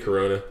Texas to get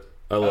Corona.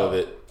 I love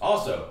it.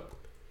 Also,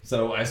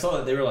 so I saw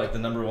that they were like the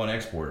 #1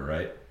 exporter,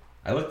 right?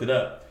 I looked it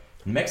up.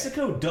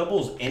 Mexico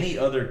doubles any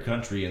other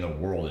country in the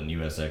world in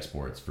U.S.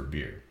 exports for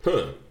beer.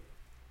 Huh.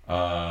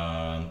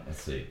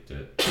 Let's see.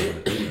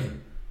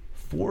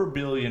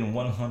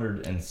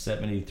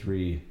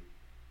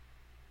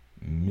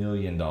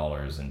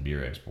 $4,173,000,000 in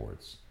beer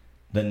exports.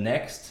 The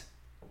next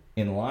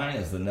in line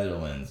is the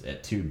Netherlands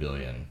at $2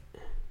 billion.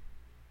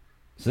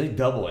 So they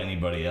double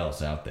anybody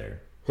else out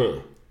there. Huh.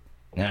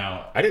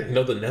 Now, I didn't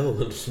know the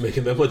Netherlands was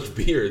making that much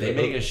beer. They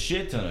make a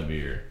shit ton of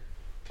beer.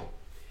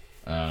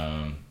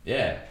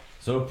 Yeah.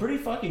 So pretty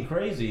fucking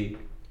crazy.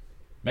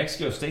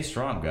 Mexico, stay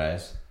strong,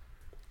 guys.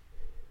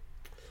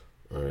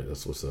 All right,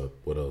 that's what's up.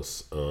 What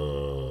else?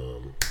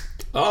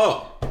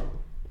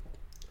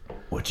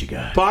 What you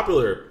got?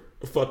 Popular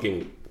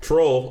fucking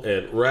troll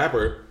and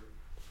rapper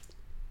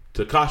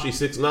Tekashi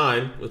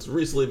 6ix9ine has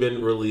recently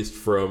been released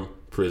from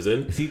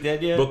prison. Is he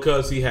dead yet?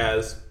 Because he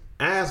has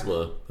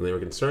asthma, and they were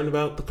concerned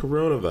about the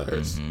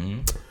coronavirus. Mm-hmm.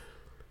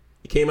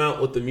 He came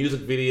out with the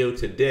music video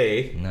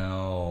today.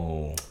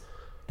 No.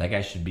 That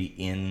guy should be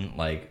in,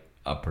 like,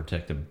 a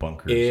protective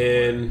bunker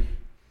in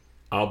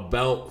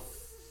about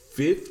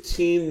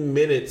 15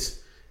 minutes,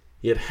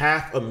 he had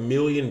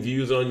 500,000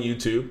 views on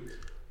YouTube.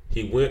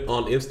 He went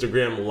on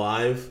Instagram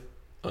Live.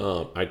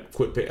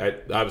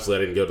 Obviously, I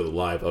didn't go to the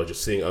live. I was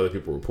just seeing other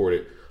people report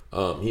it.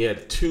 He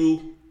had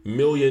 2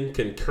 million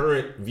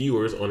concurrent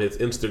viewers on his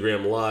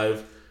Instagram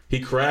Live. He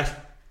crashed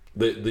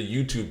the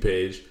YouTube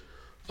page.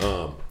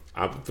 I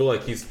feel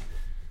like he's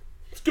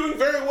doing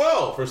very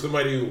well for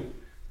somebody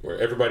where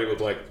everybody was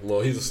like,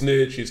 well, he's a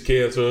snitch, he's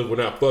canceled, we're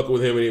not fucking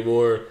with him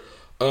anymore.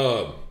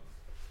 I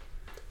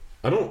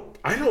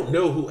don't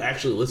know who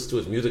actually listens to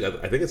his music.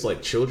 I think it's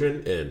like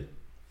children and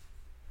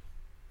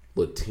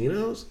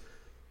Latinos.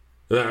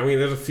 I mean,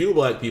 there's a few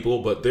black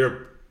people, but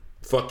they're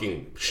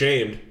fucking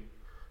shamed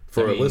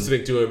for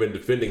listening to him and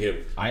defending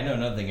him. I know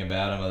nothing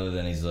about him other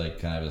than he's like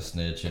kind of a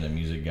snitch and a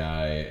music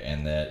guy,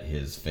 and that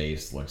his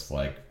face looks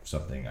like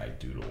something I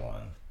doodle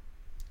on.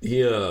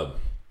 Yeah.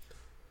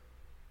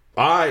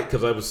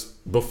 Because I was,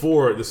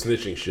 before the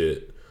snitching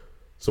shit,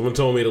 someone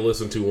told me to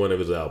listen to one of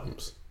his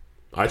albums.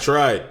 I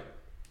tried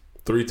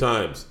 3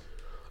 times.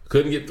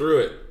 Couldn't get through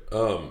it.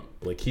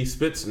 Like, he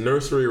spits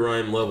nursery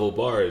rhyme level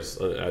bars.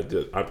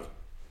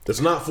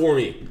 It's not for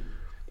me.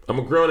 I'm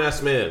a grown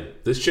ass man.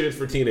 This shit is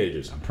for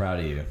teenagers. I'm proud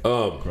of you,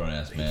 grown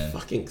ass man. He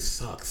fucking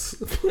sucks.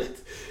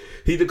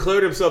 He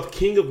declared himself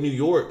king of New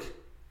York.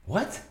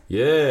 What?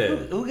 Yeah.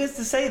 Who gets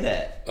to say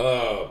that?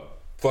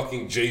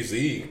 Fucking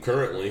Jay-Z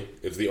currently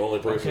is the only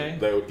person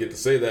that would get to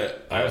say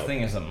that. I was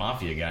thinking some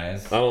mafia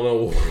guys. I don't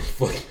know.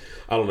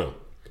 I don't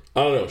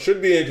know.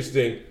 Should be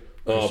interesting.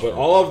 But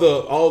all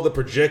of the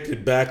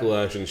projected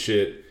backlash and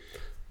shit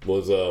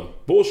was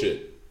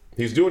bullshit.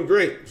 He's doing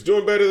great. He's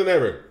doing better than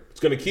ever. He's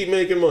gonna keep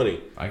making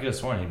money. I could have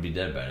sworn he'd be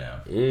dead by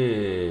now.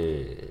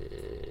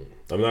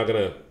 I'm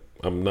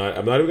not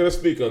even gonna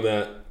speak on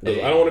that. I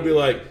don't want to be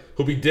like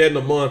he'll be dead in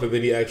a month and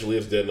then he actually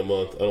is dead in a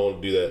month. I don't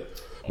want to do that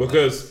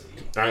because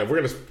all right,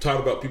 we're gonna talk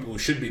about people who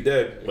should be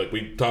dead. Like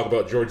we talk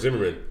about George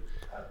Zimmerman.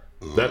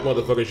 That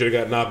motherfucker should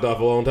have got knocked off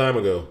a long time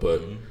ago,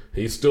 but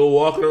he's still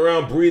walking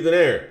around breathing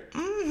air.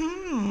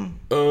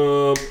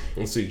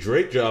 Let's see.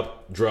 Drake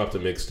dropped a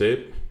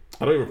mixtape.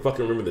 I don't even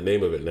fucking remember the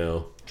name of it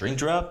now. Drink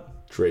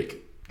drop?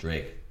 Drake.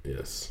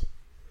 Yes.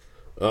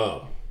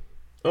 I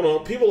don't know.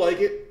 People like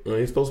it.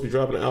 He's supposed to be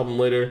dropping an album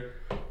later.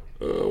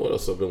 What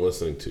else I've been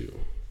listening to?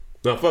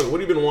 Now, fuck.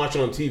 What have you been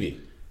watching on TV?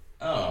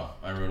 Oh,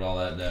 I wrote all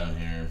that down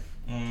here.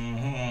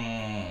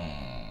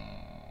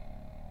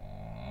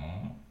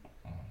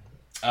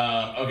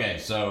 Okay,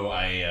 so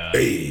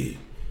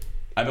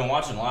I've been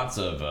watching lots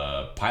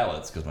of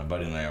pilots because my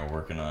buddy and I are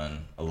working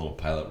on a little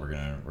pilot we're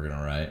gonna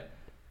write.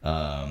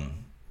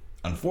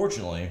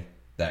 Unfortunately,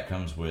 that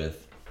comes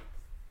with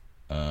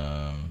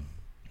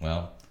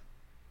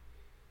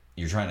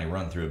you're trying to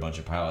run through a bunch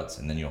of pilots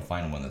and then you'll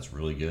find one that's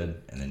really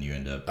good and then you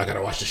end up I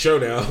gotta watch the show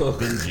now.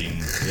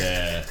 binging.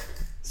 Yeah.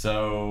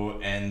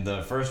 So, and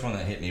the first one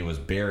that hit me was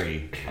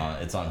Barry.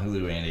 It's on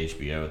Hulu and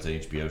HBO. It's an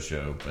HBO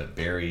show, but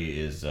Barry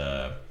is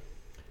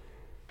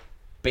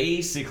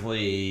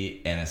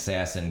basically an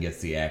assassin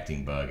gets the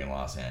acting bug in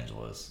Los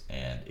Angeles,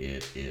 and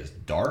it is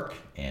dark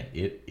and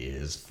it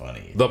is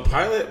funny. The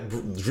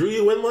pilot drew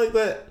you in like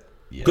that?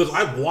 Because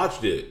I've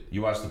watched it.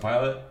 You watched the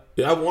pilot?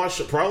 Yeah, I've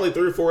watched probably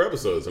 3 or 4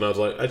 episodes, and I was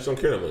like, I just don't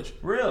care that much.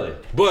 Really?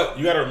 But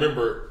you got to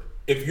remember,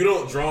 if you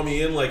don't draw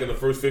me in like in the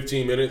first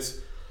 15 minutes,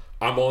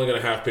 I'm only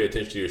gonna have to pay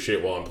attention to your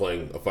shit while I'm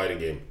playing a fighting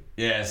game.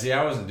 Yeah, see,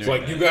 I wasn't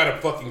doing that. You gotta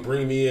fucking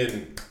bring me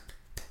in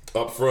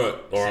up front,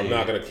 or I'm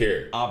not gonna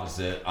care.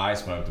 Opposite, I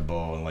smoked a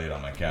bowl and laid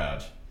on my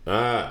couch. And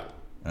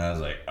I was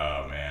like,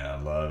 oh man, I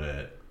love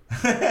it.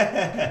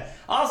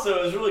 Also,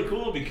 it was really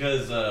cool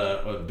because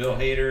Bill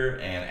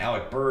Hader and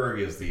Alec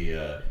Berg is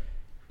the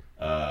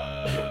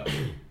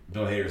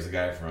Bill Hader's the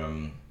guy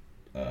from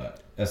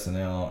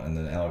SNL, and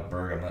then Alec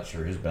Berg, I'm not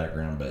sure his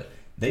background, but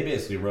they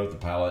basically wrote the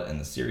pilot and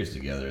the series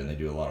together, and they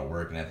do a lot of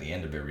work. And at the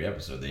end of every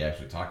episode, they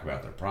actually talk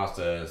about their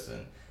process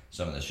and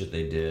some of the shit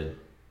they did.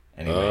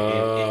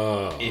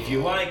 Anyway, if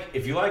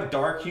you like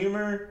dark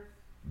humor,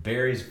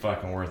 Barry's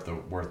fucking worth the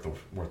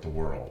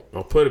world.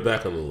 I'll put it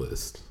back on the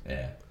list.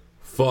 Yeah.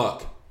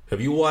 Fuck. Have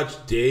you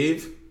watched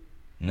Dave?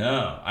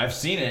 No, I've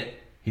seen it.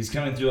 He's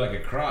coming through like a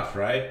crotch,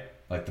 right?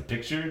 Like the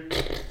picture.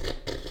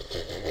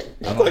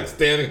 I'm like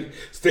standing,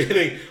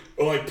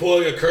 like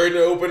pulling a curtain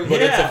open,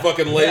 but it's a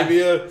fucking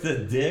labia. Yeah. It's a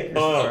dick.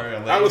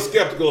 I was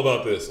skeptical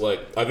about this.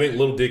 Like, I think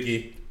Lil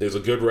Dicky is a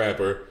good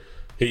rapper.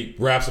 He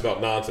raps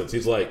about nonsense.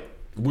 He's like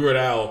Weird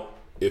Al,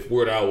 if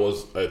Weird Al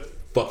was a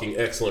fucking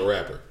excellent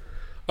rapper.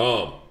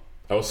 I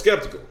was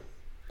skeptical,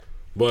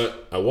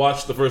 but I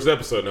watched the first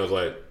episode and I was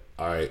like,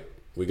 all right,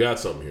 we got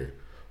something here.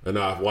 And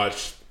now I've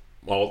watched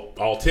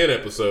all 10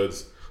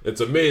 episodes.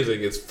 It's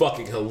amazing. It's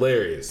fucking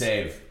hilarious.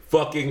 Dave.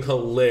 Fucking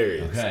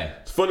hilarious. Okay.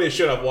 It's the funniest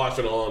shit I've watched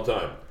in a long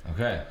time.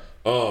 Okay.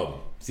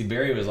 See,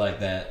 Barry was like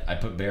that. I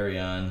put Barry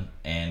on,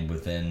 and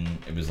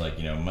it was like,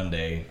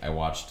 Monday, I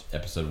watched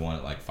episode 1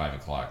 at like 5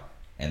 o'clock.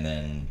 And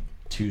then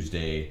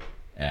Tuesday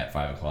at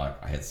 5 o'clock,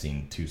 I had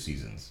seen 2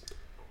 seasons.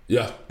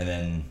 Yeah. And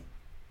then,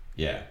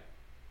 yeah.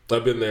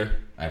 I've been there.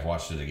 I've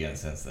watched it again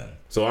since then.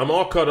 So I'm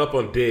all caught up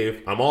on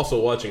Dave. I'm also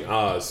watching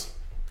Oz.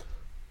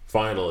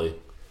 Finally.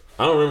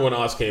 I don't remember when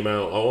Oz came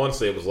out. I want to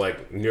say it was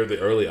like near the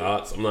early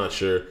aughts. I'm not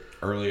sure.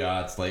 Early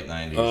aughts, late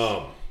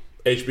 90s.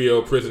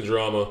 HBO prison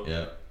drama.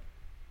 Yep.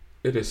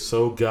 It is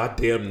so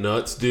goddamn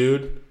nuts,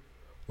 dude.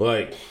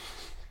 Like,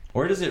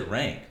 where does it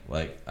rank?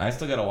 Like, I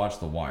still gotta watch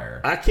The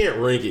Wire. I can't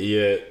rank it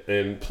yet,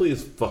 and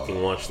please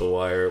fucking watch The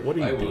Wire. What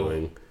are you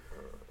doing?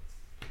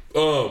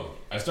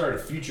 I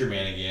started Future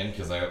Man again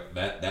because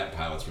that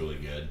pilot's really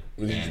good.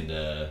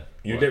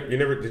 You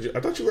never did you? I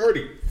thought you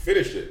already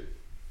finished it.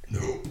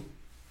 No.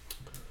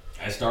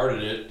 I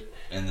started it.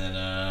 And then,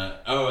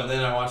 and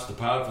then I watched the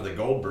pilot for the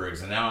Goldbergs,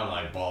 and now I'm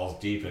like balls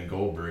deep in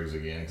Goldbergs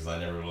again because I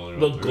never really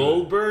The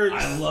Goldbergs?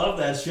 I love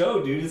that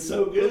show, dude. It's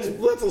so good.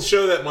 Let's a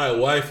show that my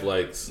wife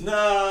likes. No.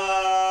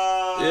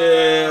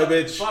 Yeah,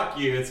 bitch. Fuck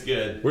you. It's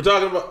good. We're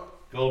talking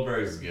about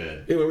Goldbergs is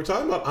good. Anyway, we're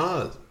talking about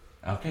Oz.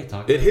 Okay,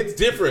 talk. It hits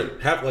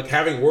different. Like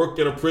having worked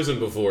in a prison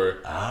before.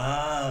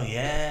 Oh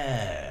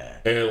yeah.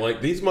 And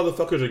like these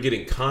motherfuckers are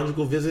getting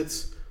conjugal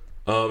visits.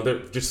 They're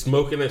just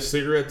smoking their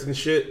cigarettes and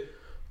shit.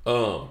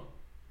 And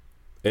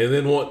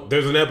then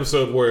there's an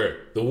episode where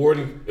the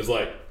warden is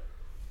like,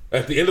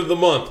 at the end of the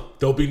month,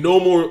 there'll be no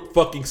more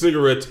fucking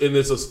cigarettes in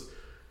this.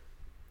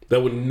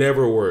 That would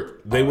never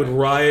work. They would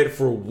riot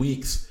for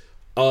weeks.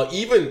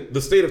 Even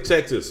the state of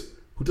Texas,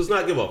 who does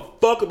not give a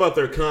fuck about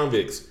their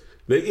convicts,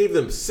 they gave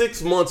them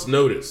 6 months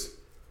notice.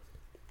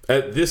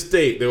 At this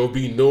state, there will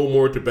be no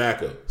more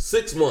tobacco.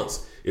 6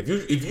 months. If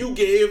you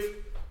gave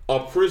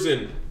a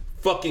prison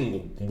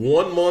fucking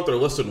 1 month or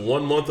less than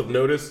 1 month of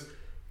notice,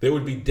 there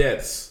would be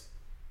deaths.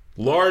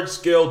 Large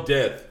scale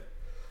death.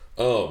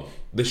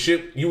 The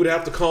shit you would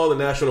have to call the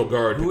National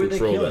Guard to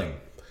control that.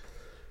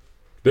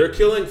 They're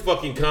killing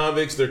fucking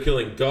convicts. They're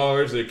killing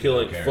guards. They're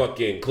killing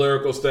fucking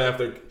clerical staff.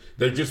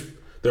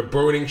 They're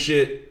burning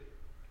shit.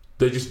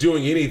 They're just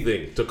doing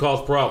anything to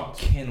cause problems.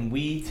 Can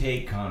we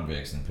take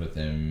convicts and put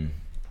them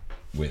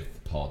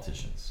with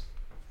politicians?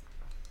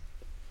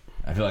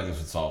 I feel like this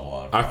would solve a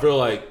lot of problems. I feel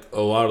like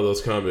a lot of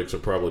those convicts are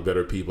probably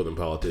better people than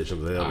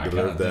politicians. They don't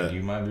deserve that. Think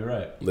you might be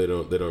right. They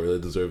don't really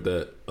deserve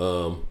that.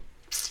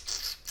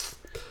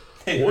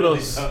 They what really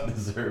else? Don't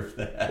deserve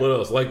that. What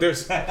else? Like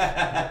there's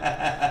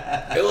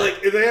and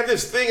like they have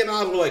this thing in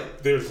Oz where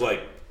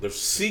there's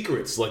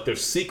secrets. Like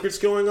there's secrets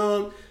going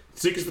on.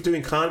 Secrets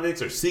between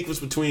convicts or secrets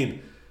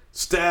between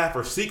staff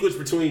or secrets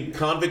between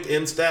convict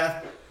and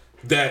staff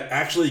that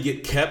actually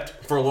get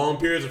kept for long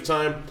periods of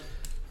time.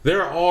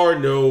 There are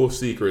no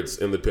secrets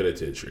in the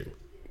penitentiary.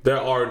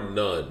 There are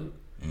none.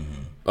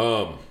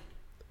 Mm-hmm.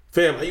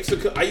 Fam, I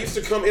used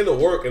to come into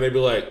work and they'd be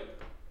like,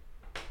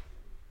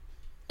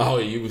 "Oh,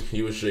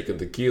 you was drinking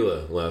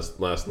tequila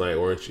last night,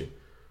 weren't you?"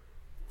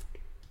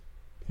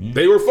 Mm-hmm.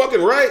 They were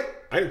fucking right.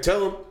 I didn't tell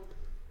them.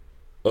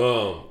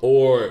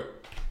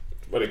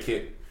 But I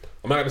can't.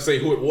 I'm not gonna say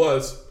who it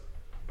was.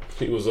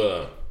 She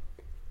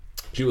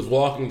was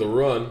walking the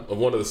run of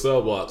one of the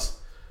cell blocks,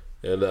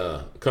 and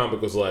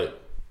comic was like,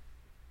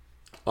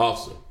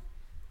 "Officer,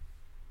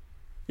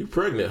 you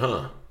pregnant,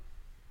 huh?"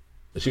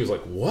 And she was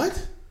like,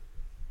 "What?"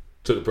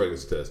 Took the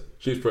pregnancy test.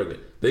 She was pregnant.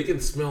 They can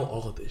smell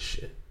all of this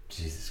shit.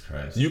 Jesus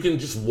Christ. You can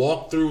just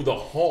walk through the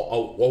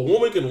hall. A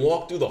woman can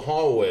walk through the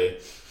hallway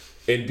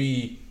and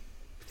be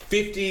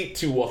 50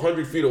 to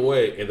 100 feet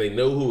away, and they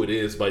know who it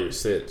is by your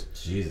scent.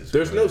 Jesus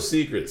There's Christ. no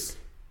secrets.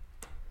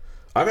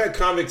 I've had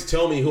convicts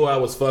tell me who I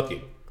was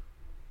fucking.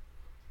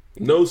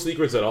 No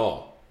secrets at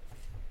all.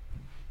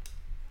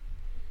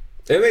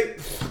 And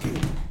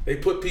they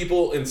put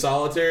people in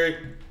solitary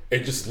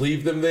and just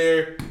leave them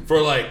there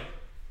for like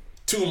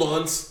 2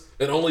 months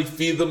and only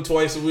feed them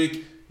twice a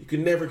week. You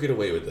can never get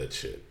away with that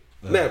shit.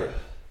 Never.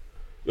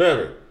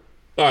 All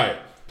right,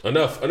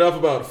 enough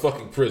about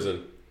fucking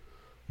prison.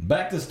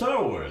 Back to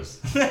Star Wars.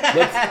 Do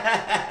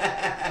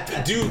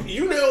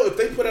you know if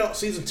they put out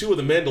season 2 of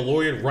The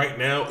Mandalorian right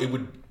now, it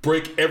would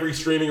break every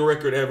streaming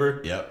record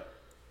ever? Yep.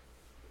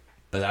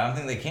 But I don't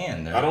think they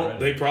can. I don't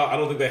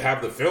think they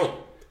have the film.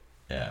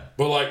 Yeah.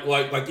 But like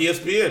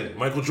ESPN,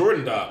 Michael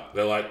Jordan doc,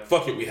 they're like,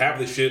 fuck it, we have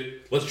this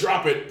shit. Let's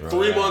drop it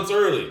 3 months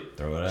early.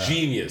 Throw it out.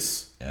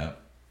 Genius. Yeah.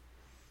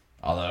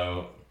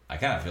 Although I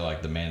kind of feel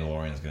like the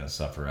Mandalorian's going to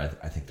suffer. I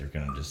think they're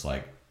going to just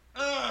like.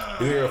 You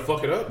think they're gonna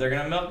fuck it up? They're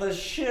going to melt the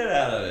shit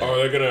out of it. Or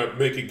they're gonna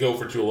make it go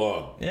for too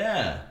long?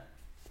 Yeah.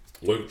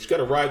 Well, you just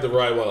gotta ride the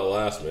ride while it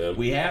lasts, man.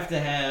 We have to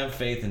have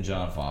faith in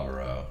Jon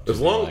Favreau. As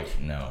long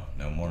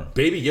no more.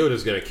 Baby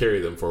Yoda's gonna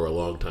carry them for a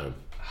long time.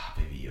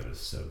 Baby Yoda's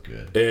so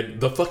good. And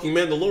the fucking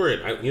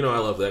Mandalorian, I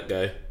love that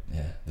guy.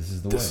 Yeah, this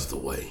is the way.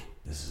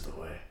 This is the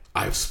way.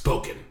 I've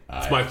spoken.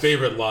 It's my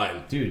favorite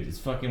line. Dude, it's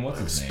fucking what's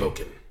his name?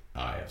 Spoken.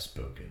 I have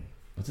spoken.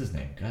 What's his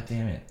name? God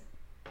damn it.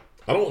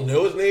 I don't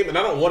know his name, and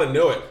I don't want to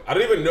know it. I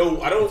don't even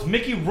know. It's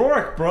Mickey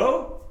Rourke,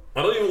 bro.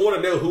 I don't even want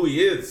to know who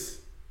he is.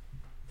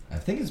 I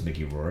think it's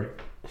Mickey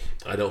Rourke.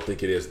 I don't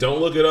think it is.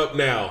 Don't look it up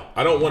now.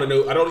 I don't want to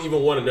know. I don't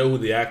even want to know who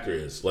the actor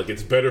is. Like,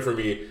 it's better for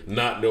me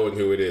not knowing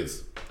who it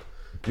is.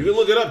 You can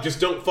look it up. Just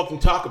don't fucking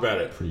talk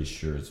about it. Pretty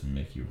sure it's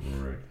Mickey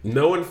Rourke.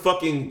 No one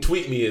fucking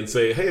tweet me and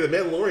say, "Hey, the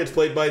Mandalorian's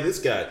played by this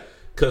guy,"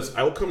 because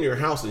I will come to your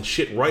house and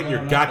shit right in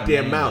your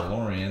goddamn mouth.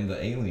 Mandalorian,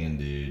 the alien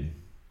dude.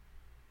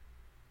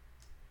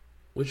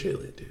 Which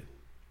alien dude?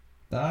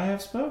 The I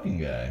have spoken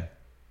guy.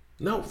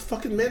 No,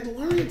 fucking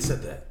Mandalorian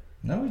said that.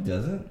 No, he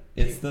doesn't.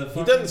 It's the.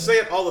 He doesn't say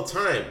it all the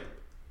time.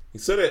 He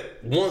said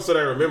it once that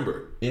I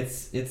remember.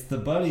 It's the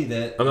buddy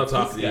that. I'm not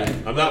talking to you.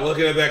 I'm not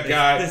looking at that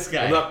guy. This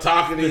guy. I'm not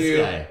talking to you.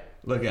 Guy.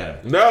 Look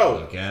at him. No.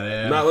 Look at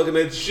him. I'm not looking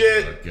at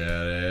shit. Look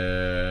at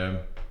him.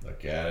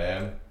 Look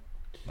at him.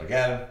 Look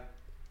at him.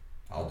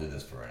 I'll do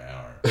this for an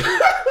hour.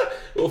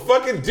 Well,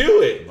 fucking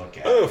do it. Look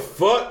at him.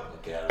 Fuck.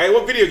 Look at him. Hey,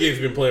 what video games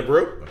you been playing,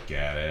 bro? Look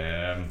at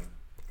him.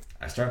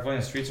 I started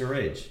playing Streets of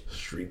Rage.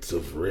 Streets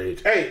of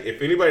Rage. Hey,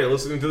 if anybody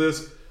listening to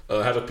this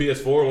has a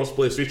PS4 and wants to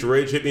play Streets of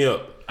Rage, hit me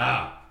up.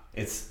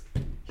 He's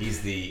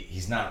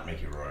not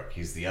Mickey Rourke.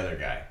 He's the other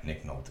guy,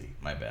 Nick Nolte.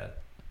 My bad.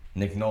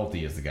 Nick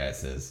Nolte is the guy that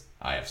says,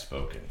 "I have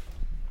spoken."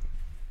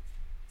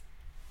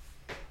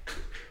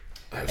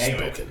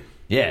 Spoken.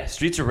 Yeah,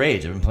 Streets of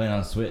Rage. I've been playing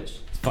on Switch.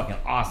 It's fucking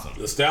awesome.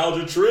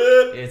 Nostalgia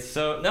trip. It's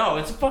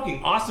a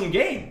fucking awesome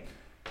game.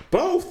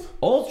 Both.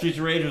 Old Streets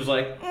of Rage was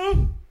like,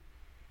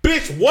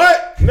 Bitch,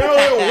 what? No,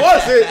 it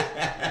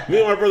wasn't. Me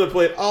and my brother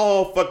played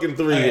all fucking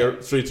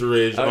three Streets of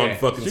Rage on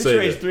fucking Streets Sega. of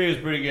Rage 3 was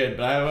pretty good,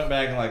 but I went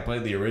back and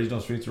played the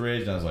original Streets of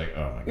Rage, and I was like,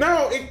 oh my god.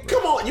 No,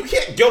 come on. You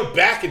can't go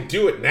back and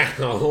do it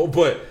now,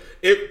 but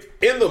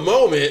in the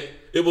moment,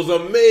 it was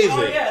amazing.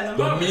 Oh, yeah, in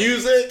the moment.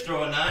 Music,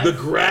 Throw a knife. the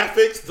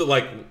graphics, the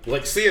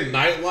like seeing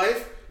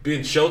nightlife,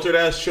 being sheltered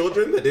as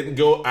children that didn't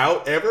go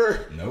out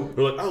ever. Nope.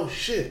 We're like, oh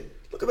shit,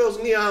 look at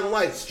those neon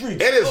lights.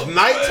 And it's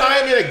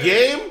nighttime in a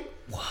game?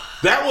 Wow.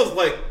 That was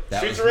like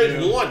Streets of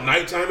Rage 1.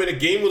 Nighttime in a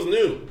game was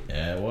new.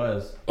 Yeah, it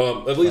was.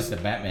 At least the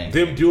Batman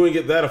them game. doing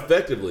it that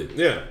effectively.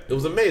 Yeah, it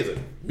was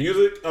amazing.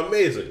 Music,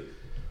 amazing.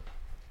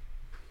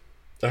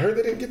 I heard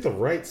they didn't get the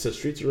rights to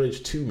Streets of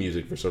Rage 2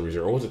 music for some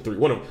reason, or was it 3?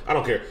 One of them. I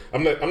don't care.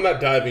 I'm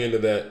not diving into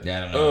that.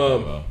 Yeah, I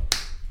don't know.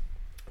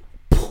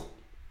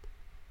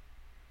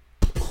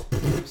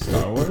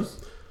 Star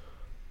Wars?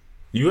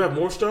 You have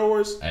more Star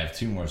Wars? I have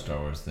 2 more Star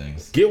Wars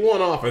things. Get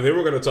one off, and then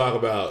we're going to talk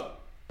about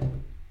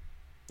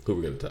who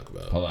we're going to talk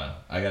about. Hold on.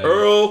 I got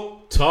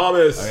Earl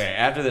Thomas. Okay,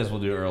 after this, we'll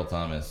do Earl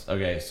Thomas.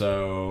 Okay,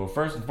 so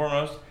first and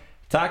foremost,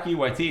 Taika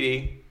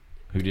Waititi,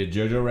 who did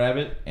Jojo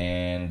Rabbit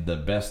and the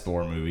best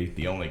Thor movie,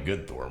 the only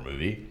good Thor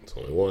movie. There's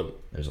only one.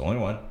 There's only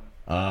one.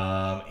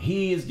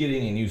 He is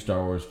getting a new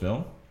Star Wars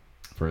film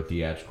for a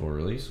theatrical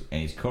release,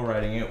 and he's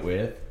co-writing it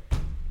with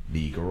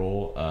the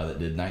girl that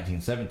did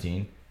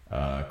 1917,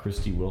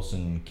 Christy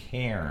Wilson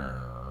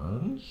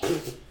Cairns.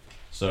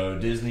 So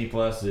Disney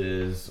Plus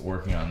is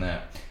working on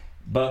that.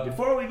 But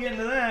before we get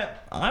into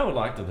that, I would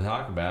like to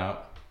talk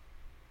about,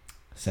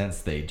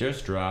 since they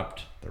just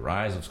dropped The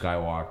Rise of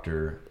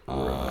Skywalker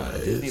on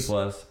Disney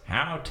Plus,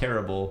 how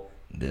terrible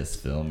this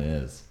film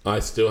is. I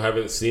still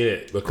haven't seen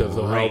it because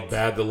of how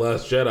bad The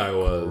Last Jedi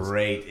was.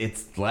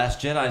 Great.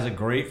 Last Jedi is a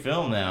great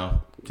film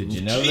now. Did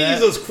you know that?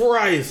 Jesus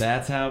Christ.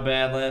 That's how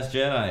bad Last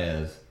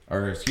Jedi is.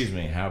 Or, excuse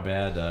me, how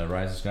bad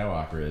Rise of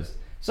Skywalker is.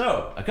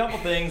 So, a couple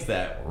things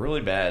that were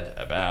really bad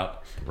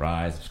about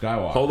Rise of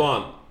Skywalker. Hold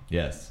on.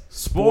 Yes.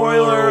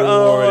 Spoiler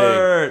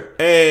alert!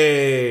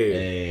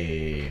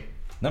 Hey.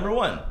 Number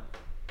 1.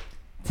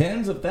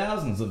 Tens of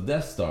thousands of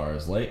Death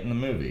Stars late in the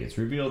movie. It's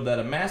revealed that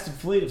a massive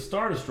fleet of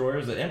Star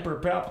Destroyers that Emperor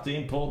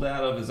Palpatine pulled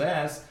out of his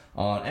ass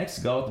on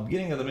Exegol at the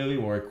beginning of the movie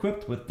were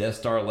equipped with Death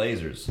Star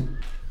lasers.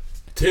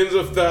 Tens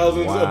of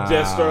thousands of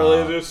Death Star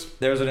lasers?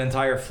 There's an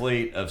entire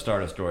fleet of Star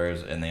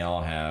Destroyers, and they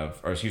all have,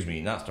 or excuse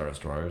me, not Star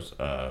Destroyers,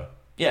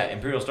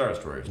 Imperial Star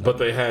Destroyers. But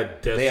they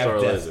had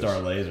Death Star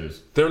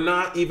lasers. They're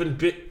not even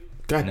big.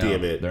 God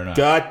damn it. They're not.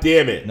 God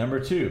damn it. Number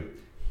 2.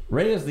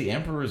 Rey is the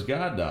Emperor's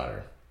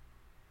goddaughter.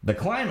 The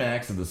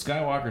climax of the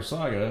Skywalker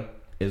saga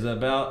is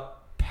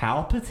about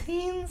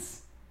Palpatines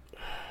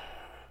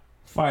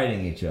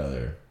fighting each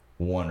other.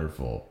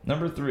 Wonderful.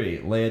 Number 3.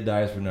 Leia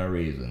dies for no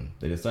reason.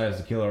 They decide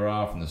to kill her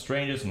off in the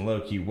strangest and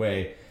low-key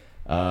way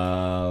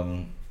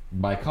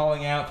by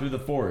calling out through the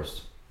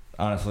Force.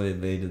 Honestly,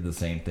 they did the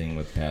same thing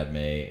with Padme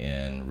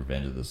in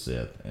Revenge of the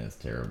Sith, and it's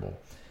terrible.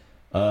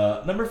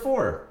 Number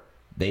 4.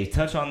 They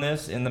touch on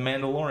this in The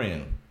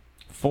Mandalorian.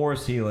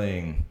 Force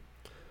healing.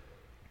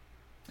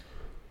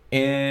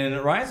 In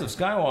Rise of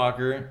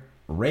Skywalker,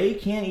 Rey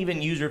can't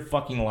even use her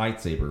fucking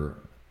lightsaber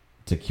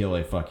to kill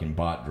a fucking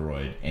bot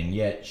droid, and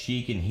yet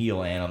she can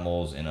heal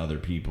animals and other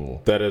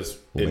people. That is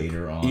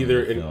later on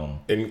either in the film.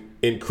 An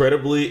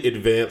incredibly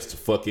advanced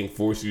fucking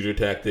Force user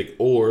tactic,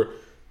 or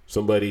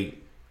somebody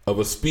of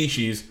a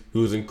species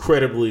who is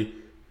incredibly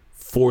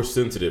Force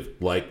sensitive,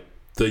 like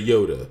the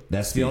Yoda.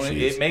 That's species. The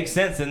only. It makes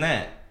sense in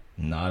that.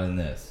 Not in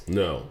this.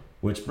 No.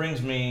 Which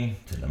brings me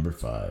to number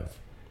 5.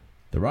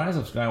 The Rise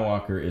of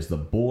Skywalker is the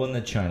bull in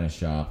the china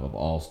shop of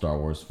all Star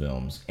Wars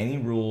films. Any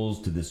rules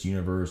to this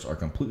universe are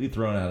completely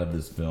thrown out of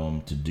this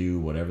film to do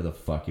whatever the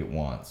fuck it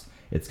wants.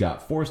 It's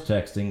got Force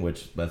texting,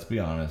 which, let's be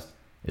honest,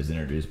 is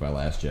introduced by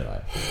Last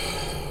Jedi.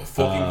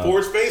 Fucking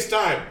Force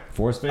FaceTime.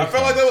 Force FaceTime. I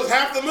felt like that was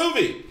half the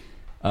movie.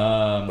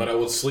 But I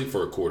would sleep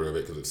for a quarter of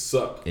it because it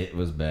sucked. It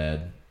was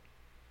bad.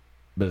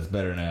 But it's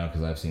better now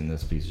because I've seen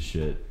this piece of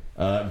shit.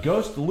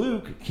 Ghost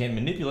Luke can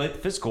manipulate the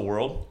physical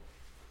world.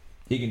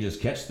 He can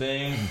just catch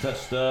things and touch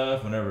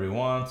stuff whenever he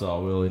wants,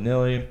 all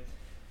willy-nilly.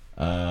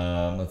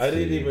 I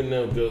didn't even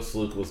know Ghost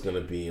Luke was going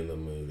to be in the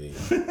movie.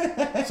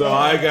 So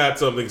I got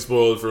something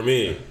spoiled for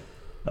me.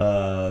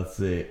 Let's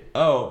see.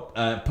 Poe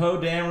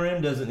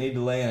Dameron doesn't need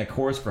to lay in a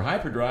course for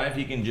hyperdrive.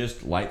 He can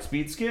just light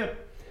speed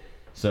skip.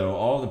 So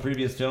all the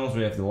previous films,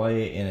 we have to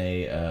lay in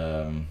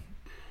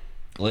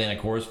a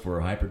course for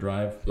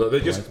hyperdrive. Well,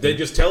 they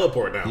just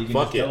teleport now. You can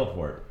Fuck just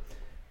teleport.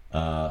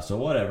 So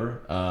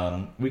whatever.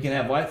 We can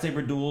have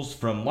lightsaber duels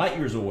from light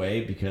years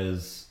away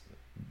because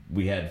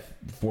we had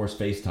Force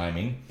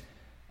FaceTiming.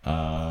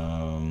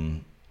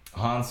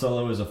 Han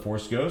Solo is a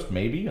Force ghost,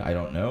 maybe. I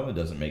don't know. It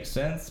doesn't make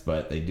sense,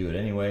 but they do it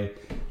anyway.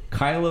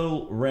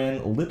 Kylo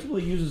Ren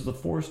literally uses the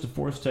Force to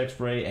Force text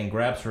Rey and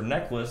grabs her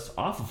necklace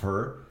off of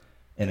her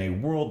in a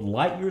world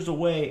light years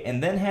away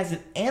and then has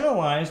it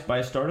analyzed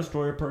by Star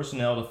Destroyer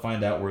personnel to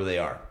find out where they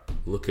are.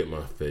 Look at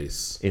my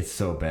face. It's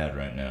so bad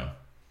right now.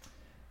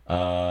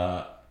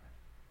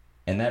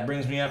 And that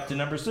brings me up to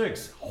number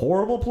 6.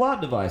 Horrible plot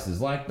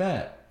devices like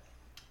that.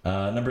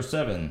 Number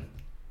 7.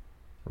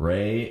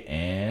 Rey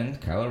and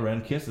Kylo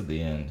Ren kiss at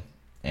the end.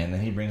 And then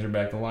he brings her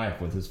back to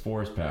life with his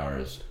Force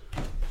powers.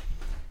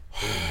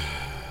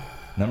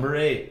 Number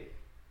 8.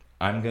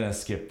 I'm going to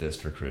skip this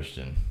for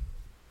Christian.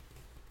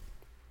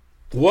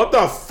 What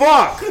the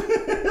fuck?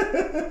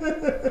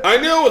 I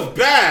knew it was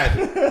bad.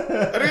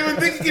 I didn't even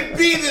think it could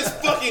be this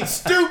fucking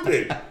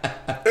stupid.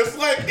 It's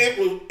like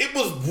it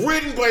was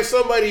written by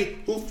somebody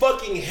who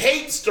fucking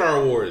hates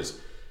Star Wars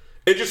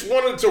and just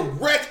wanted to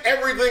wreck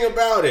everything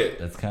about it.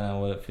 That's kind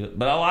of what it feels.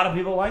 But a lot of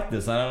people like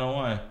this. I don't know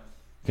why.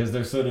 Because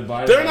they're so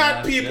divided. They're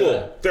not people.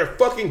 Jedi. They're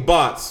fucking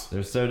bots.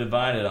 They're so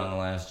divided on The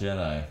Last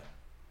Jedi.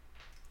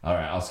 All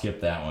right, I'll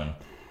skip that one.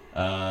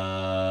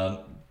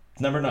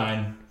 Number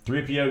 9.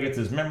 3PO gets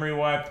his memory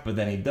wiped, but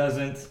then he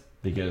doesn't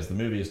because the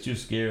movie is too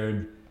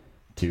scared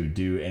to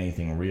do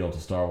anything real to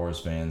Star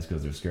Wars fans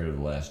because they're scared of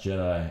The Last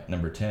Jedi.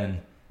 Number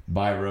 10.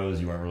 Bye, Rose.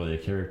 You weren't really a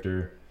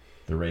character.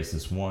 The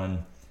racist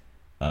won.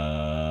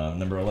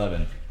 Number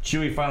 11.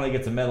 Chewie finally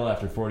gets a medal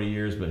after 40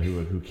 years, but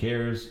who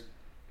cares?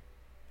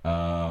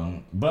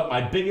 But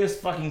my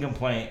biggest fucking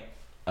complaint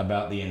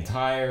about the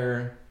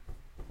entire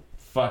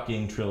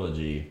fucking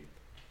trilogy,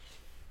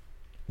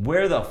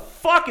 where the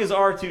fuck is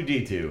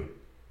R2-D2?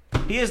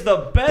 He is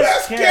the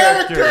best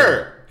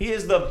character. He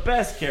is the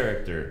best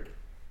character.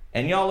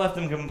 And y'all left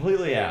him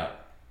completely out.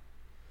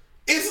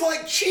 It's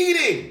like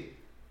cheating.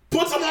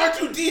 Put some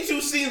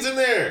R2-D2 scenes in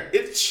there.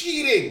 It's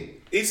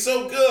cheating. He's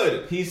so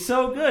good. He's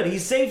so good. He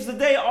saves the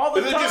day all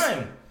the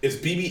time. Is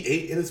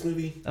BB-8 in this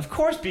movie? Of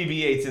course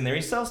BB-8's in there.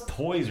 He sells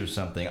toys or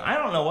something. I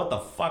don't know what the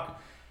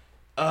fuck.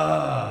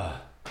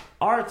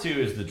 R2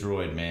 is the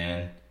droid,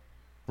 man.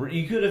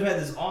 You could have had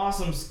this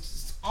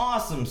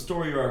awesome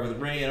story arc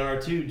with Rey and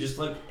R2 just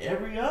like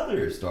every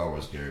other Star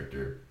Wars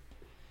character.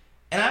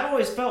 And I've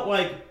always felt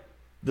like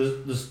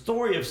the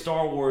story of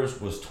Star Wars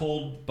was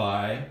told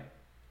by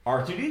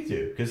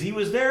R2-D2 because he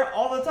was there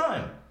all the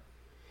time.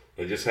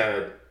 They just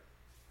had,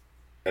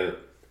 and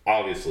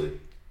obviously,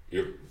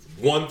 you're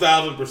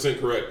 1,000%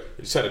 correct.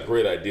 They just had a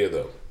great idea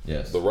though.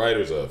 Yes. The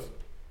writers of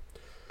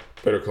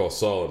Better Call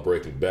Saul and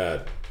Breaking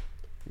Bad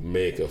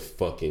make a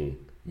fucking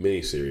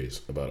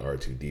miniseries about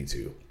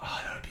R2-D2.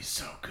 Oh, that would be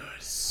so good.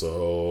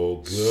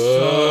 So good.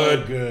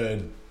 So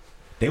good.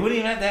 They wouldn't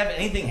even have to have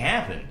anything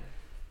happen.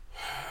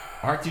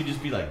 R2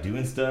 just be like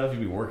doing stuff.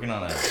 You'd be working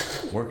on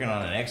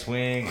an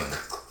X-Wing, and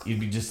you'd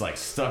be just like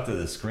stuck to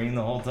the screen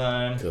the whole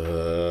time.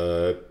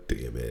 God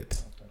damn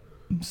it!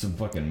 Some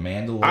fucking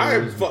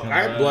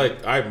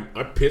Mandalorians.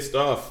 I'm pissed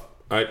off.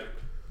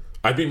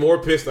 I'd be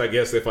more pissed, I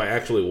guess, if I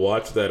actually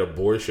watched that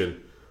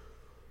abortion.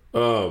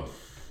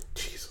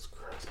 Jesus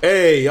Christ!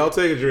 Hey, y'all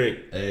take a drink.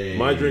 Hey.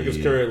 My drink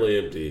is currently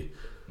empty.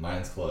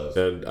 Mine's closed.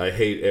 And I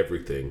hate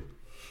everything.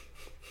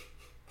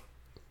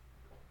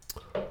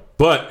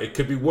 But it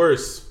could be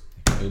worse.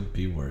 Could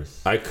be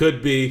worse. I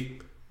could be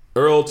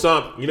Earl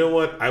Thomas. You know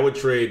what? I would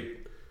trade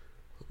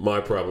my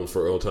problems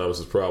for Earl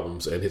Thomas's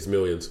problems and his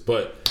millions.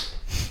 But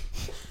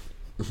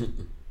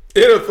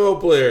NFL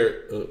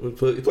player,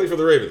 he plays for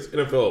the Ravens.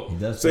 NFL he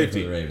does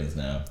safety. Play for the Ravens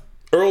now.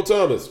 Earl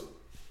Thomas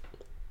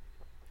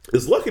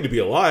is lucky to be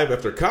alive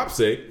after cops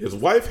say his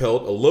wife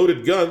held a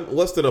loaded gun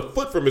less than a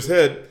foot from his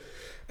head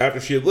after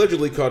she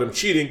allegedly caught him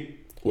cheating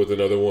with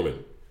another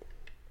woman.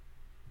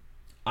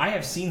 I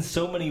have seen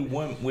so many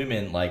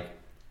women like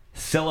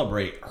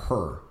celebrate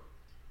her.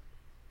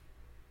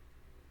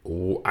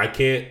 I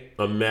can't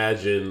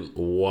imagine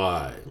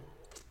why.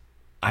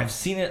 I've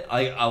seen it.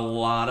 Like a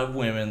lot of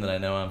women that I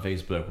know on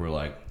Facebook were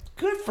like,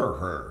 "Good for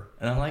her,"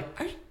 and I'm like,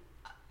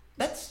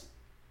 "That's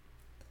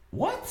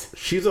what?"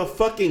 She's a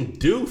fucking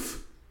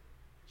doof.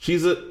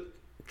 She's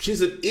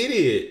an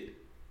idiot.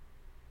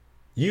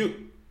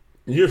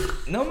 You're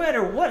no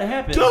matter what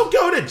happens. Don't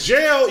go to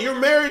jail. You're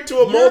married to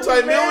a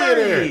multimillionaire.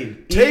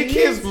 Married. Take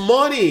his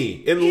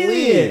money and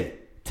leave.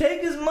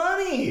 Take his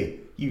money.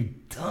 You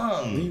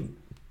dumb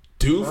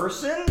doof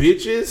person.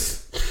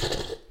 Bitches.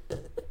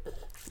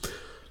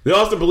 The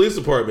Austin Police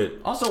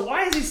Department. Also,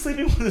 why is he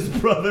sleeping with his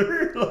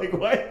brother? Like,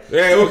 why?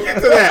 Yeah, we'll get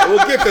to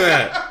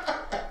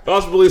that. The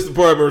Austin Police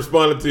Department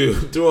responded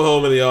to a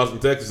home in the Austin,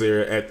 Texas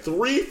area at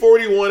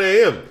 3:41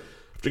 a.m.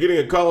 after getting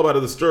a call about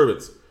a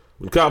disturbance.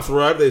 When cops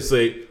arrived, they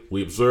say,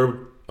 "We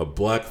observed a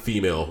black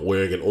female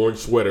wearing an orange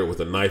sweater with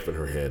a knife in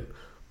her hand,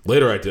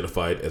 later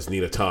identified as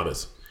Nina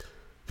Thomas.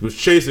 She was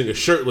chasing a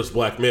shirtless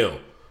black male,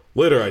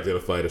 later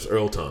identified as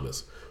Earl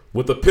Thomas,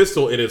 with a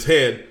pistol in his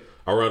hand,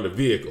 around the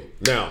vehicle.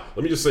 Now,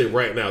 let me just say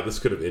right now, this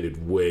could have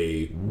ended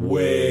way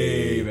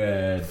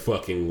bad,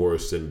 fucking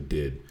worse than it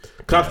did.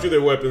 Cops drew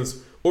their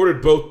weapons,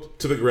 ordered both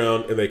to the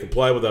ground, and they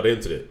complied without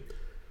incident.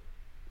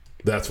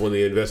 That's when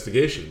the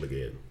investigation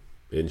began,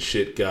 and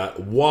shit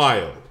got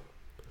wild.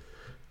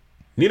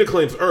 Nina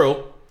claims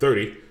Earl,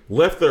 30,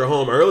 left their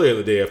home earlier in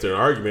the day after an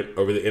argument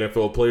over the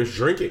NFL players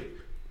drinking.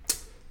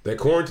 That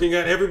quarantine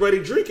got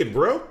everybody drinking,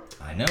 bro.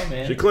 I know,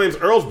 man. She claims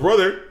Earl's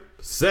brother,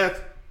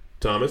 Seth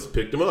Thomas,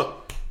 picked him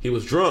up. He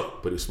was drunk,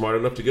 but he was smart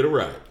enough to get a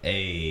ride.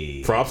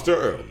 Hey. Props to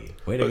Earl.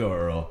 Way to go,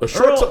 Earl.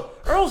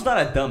 Earl's not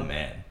a dumb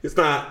man. It's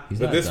not. He's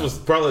but not this dumb. was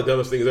probably the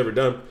dumbest thing he's ever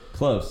done.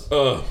 Close.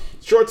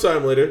 Short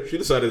time later, she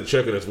decided to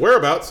check on his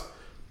whereabouts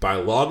by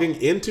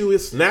logging into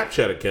his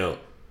Snapchat account.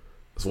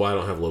 That's why I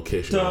don't have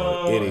location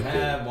on anything. Don't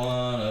have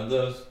one of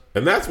those.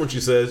 And that's when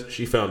she says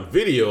she found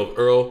video of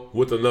Earl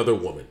with another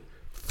woman.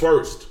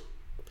 First,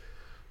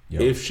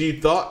 if she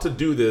thought to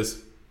do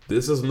this,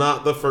 this is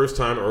not the first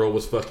time Earl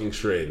was fucking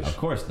strange. Of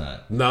course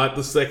not. Not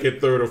the second,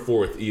 third, or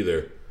fourth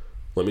either.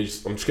 I'm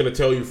just going to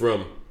tell you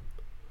from,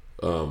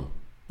 I'm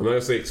not going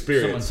to say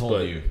experience,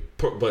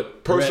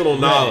 but personal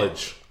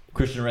knowledge.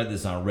 Christian read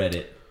this on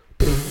Reddit.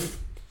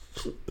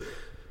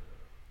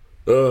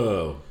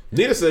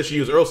 Nina says she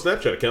used Earl's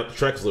Snapchat account to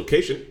track his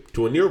location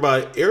to a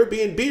nearby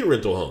Airbnb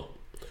rental home.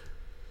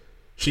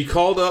 She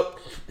called up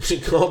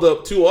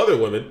 2 other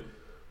women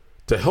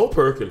to help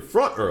her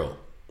confront Earl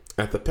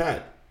at the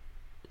pad.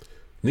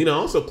 Nina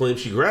also claims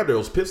she grabbed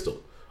Earl's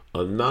pistol, a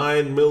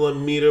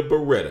 9mm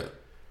Beretta,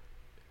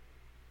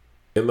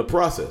 in the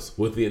process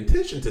with the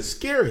intention to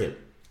scare him.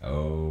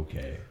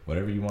 Okay,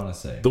 whatever you want to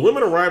say. The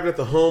women arrived at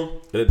the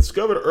home and had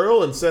discovered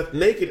Earl and Seth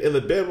naked in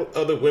the bed with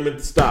other women.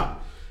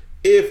 Stop.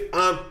 If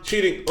I'm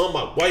cheating on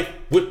my wife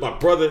with my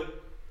brother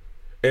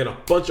and a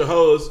bunch of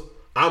hoes,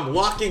 I'm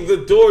locking the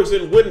doors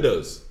and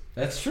windows.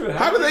 That's true.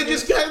 How did they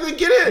get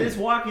in? They just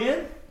walk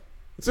in?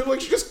 It seemed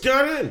like she just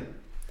got in.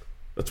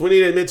 That's when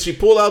he admits she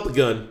pulled out the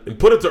gun and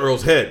put it to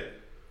Earl's head.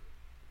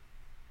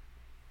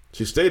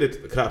 She stated to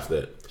the cops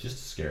that just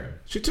to scare him.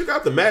 She took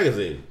out the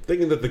magazine,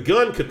 thinking that the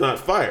gun could not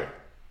fire.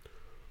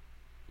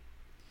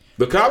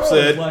 The cop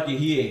said, lucky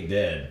he ain't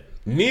dead.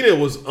 Nina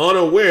was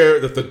unaware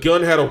that the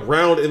gun had a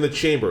round in the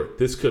chamber.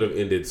 This could have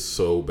ended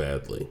so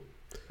badly.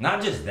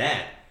 Not just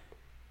that,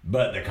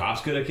 but the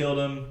cops could have killed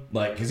him.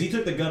 Like, because he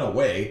took the gun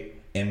away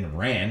and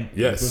ran.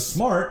 Yes. Which was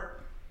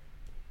smart.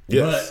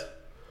 Yes.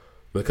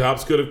 But the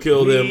cops could have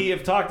killed him. We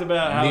have talked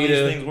about how these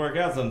things work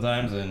out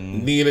sometimes.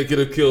 And Nina could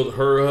have killed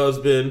her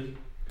husband.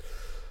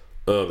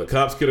 The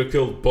cops could have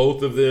killed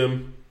both of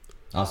them.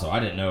 Also, I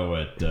didn't know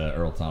what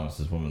Earl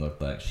Thomas's woman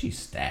looked like. She's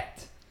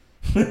stacked.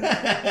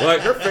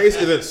 Like, her face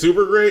isn't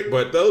super great,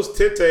 but those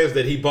titties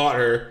that he bought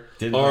her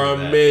are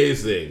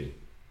amazing.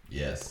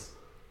 Yes.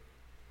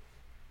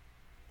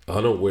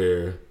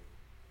 Unaware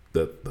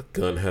that the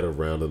gun had a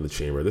round in the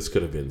chamber. This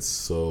could have been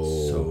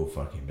so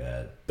fucking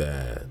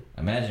bad.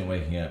 Imagine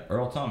waking up,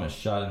 Earl Thomas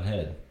shot in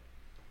head.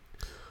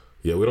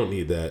 Yeah, we don't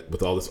need that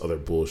with all this other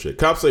bullshit.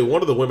 Cops say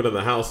one of the women in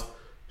the house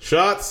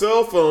shot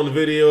cell phone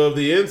video of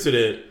the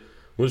incident,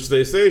 which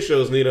they say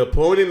shows Nina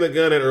pointing the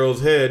gun at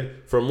Earl's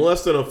head from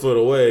less than a foot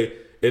away,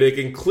 and it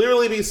can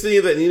clearly be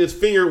seen that Nina's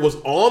finger was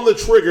on the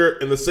trigger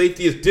and the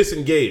safety is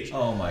disengaged.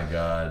 Oh my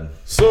God.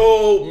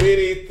 So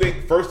many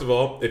things. First of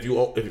all, if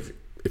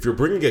you're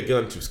bringing a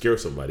gun to scare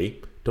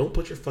somebody, don't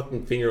put your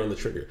fucking finger on the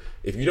trigger.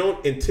 If you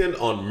don't intend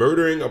on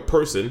murdering a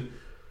person,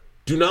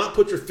 do not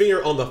put your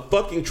finger on the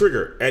fucking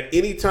trigger at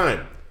any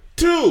time.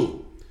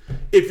 2,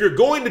 if you're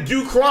going to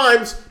do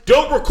crimes,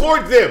 don't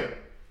record them.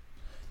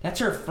 That's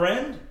her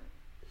friend?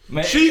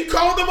 Man. She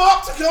called them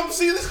up to come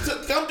see this,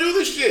 to come do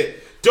this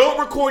shit. Don't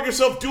record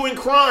yourself doing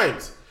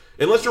crimes.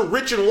 Unless you're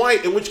rich and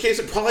white, in which case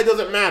it probably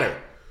doesn't matter.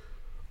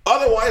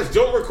 Otherwise,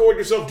 don't record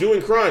yourself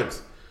doing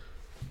crimes.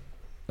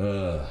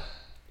 So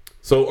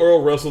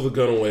Earl wrestled the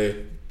gun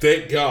away.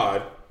 Thank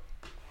God.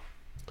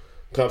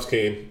 Cops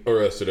came,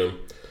 arrested him.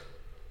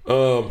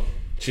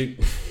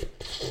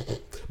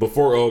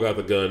 Before Earl got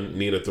the gun,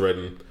 Nina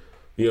threatened,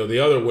 the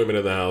other women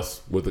in the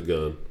house with the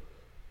gun.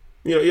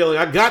 Yelling,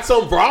 "I got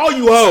something for all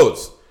you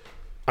hoes."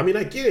 I mean,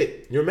 I get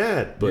it. You're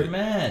mad, but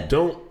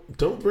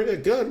don't bring a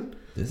gun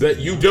that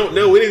you don't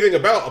know anything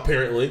about,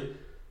 apparently,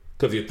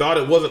 because you thought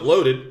it wasn't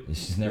loaded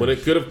when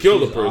it could have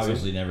killed a person. She's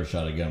obviously never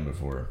shot a gun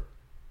before.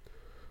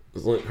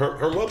 Like,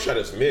 her mugshot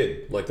is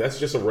mid. Like, that's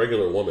just a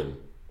regular woman.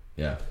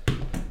 Yeah.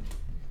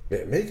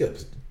 Man, makeup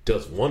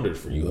does wonders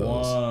for you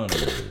hoes.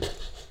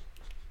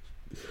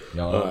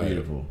 Y'all are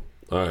beautiful.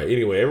 All right.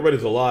 Anyway,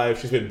 everybody's alive.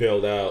 She's been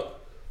bailed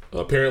out.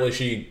 Apparently,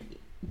 she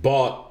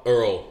bought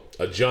Earl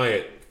a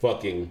giant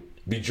fucking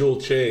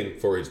bejeweled chain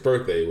for his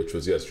birthday, which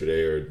was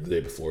yesterday or the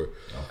day before.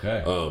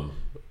 Okay.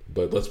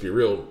 But let's be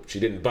real. She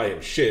didn't buy him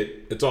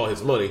shit. It's all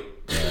his money.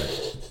 Yeah.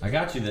 I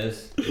got you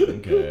this.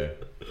 Okay.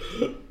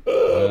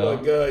 Oh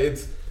my God.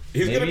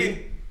 Gonna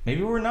be.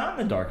 Maybe we're not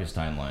in the darkest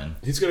timeline.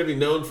 He's gonna be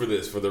known for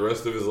this for the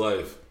rest of his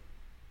life.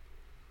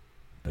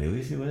 But at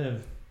least he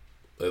lived.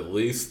 At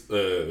least,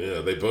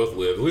 they both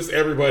lived. At least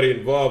everybody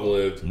involved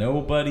lived.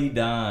 Nobody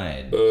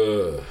died.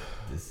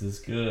 This is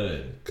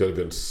good. Could have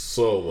been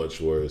so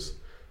much worse.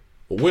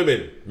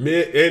 Women,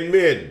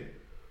 men.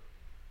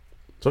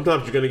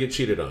 Sometimes you're going to get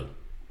cheated on.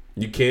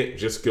 You can't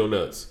just go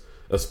nuts.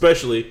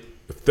 Especially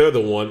if they're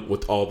the one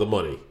with all the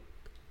money.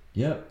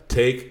 Yep.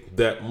 Take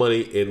that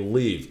money and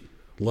leave.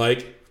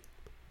 Like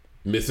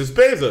Mrs.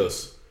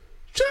 Bezos.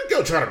 She didn't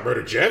go try to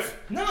murder Jeff.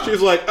 No.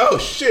 She's like, oh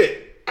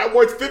shit, I'm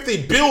worth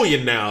 $50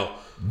 billion now.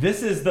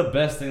 This is the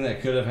best thing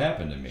that could have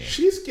happened to me.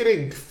 She's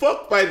getting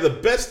fucked by the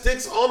best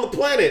dicks on the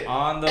planet.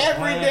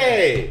 Every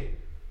day.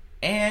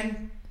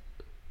 And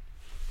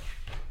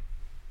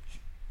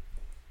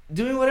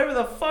doing whatever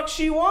the fuck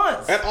she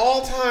wants. At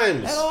all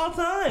times.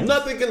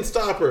 Nothing can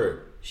stop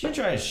her. She didn't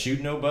try to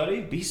shoot nobody.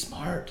 Be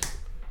smart.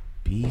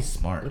 Be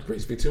smart. That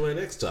brings me to my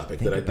next topic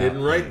that I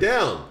didn't write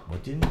down.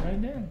 What didn't you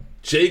write down?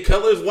 Jay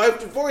Cutler's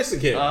wife divorcing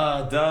him.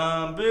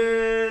 Dumb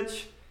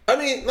bitch. I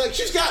mean, like,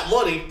 she's got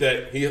money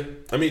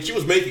she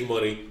was making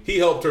money. He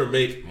helped her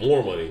make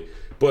more money.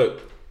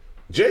 But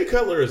Jay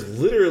Cutler is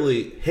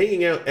literally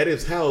hanging out at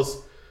his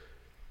house,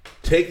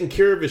 taking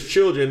care of his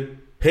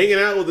children, hanging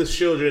out with his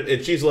children,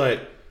 and she's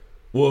like,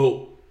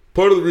 well,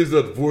 part of the reason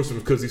I divorced him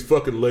is because he's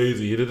fucking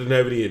lazy. He didn't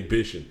have any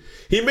ambition.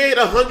 He made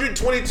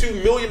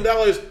 $122 million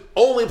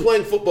only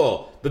playing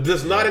football. That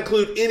does not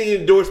include any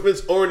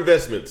endorsements or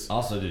investments.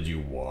 Also, did you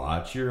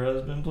watch your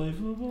husband play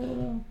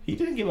football? He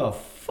didn't give a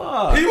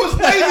fuck. He was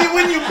lazy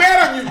when you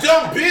met him, you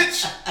dumb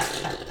bitch.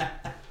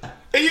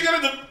 And you're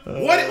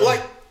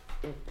gonna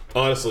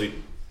honestly,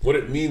 what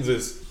it means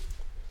is,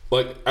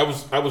 like, I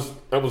was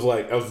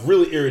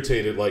really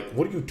irritated. Like,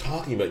 what are you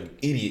talking about, you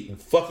idiot? You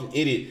fucking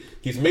idiot.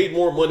 He's made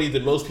more money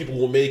than most people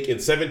will make in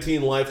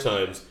 17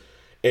 lifetimes,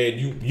 and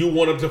you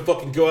want him to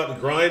fucking go out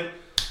and grind?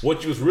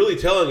 What she was really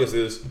telling us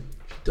is,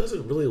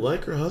 doesn't really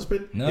like her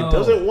husband. No. And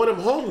doesn't want him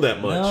home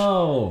that much.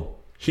 No.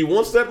 She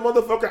wants that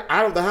motherfucker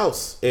out of the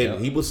house.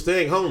 And he was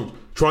staying home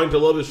trying to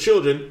love his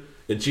children,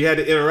 and she had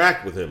to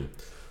interact with him.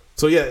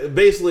 So yeah,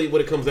 basically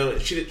what it comes down to,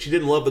 she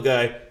didn't love the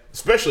guy,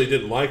 especially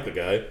didn't like the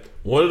guy,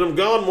 wanted him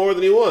gone more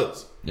than he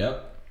was.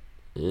 Yep.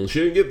 And she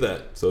didn't get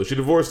that. So she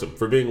divorced him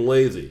for being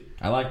lazy.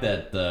 I like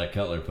that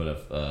Cutler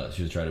put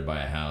she was trying to buy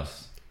a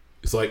house.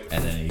 It's like,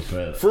 and then he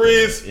put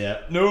freeze.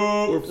 Yeah.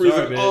 No. We're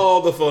freezing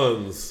all the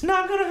funds.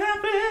 Not gonna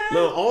happen.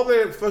 No, all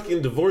that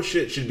fucking divorce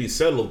shit should be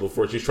settled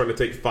before she's trying to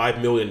take $5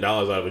 million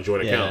out of a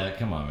joint account. Yeah,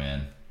 come on,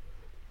 man.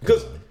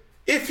 Because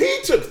if he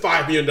took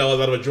 $5 million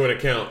out of a joint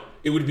account,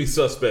 it would be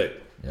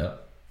suspect.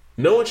 Yep.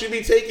 No one should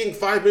be taking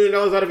 $5 million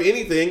out of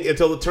anything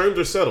until the terms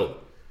are settled.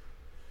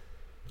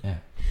 Yeah.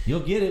 You'll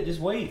get it. Just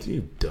wait.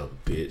 You dumb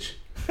bitch.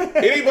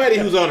 Anybody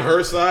who's on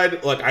her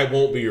side, like, I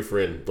won't be your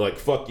friend. Like,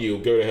 fuck you.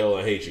 Go to hell.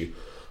 I hate you.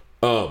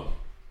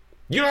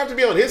 You don't have to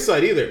be on his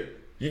side either.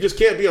 You just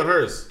can't be on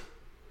hers.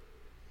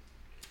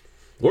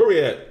 Where are we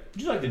at?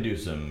 Would you like to do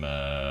some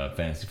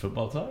fantasy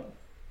football talk?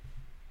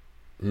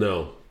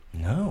 No.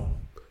 No.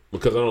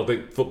 Because I don't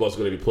think football's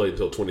going to be played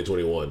until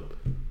 2021.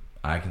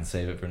 I can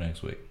save it for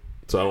next week.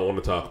 So I don't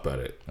want to talk about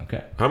it.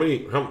 Okay. How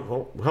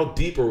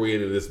deep are we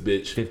into this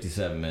bitch?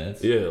 57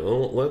 minutes. Yeah.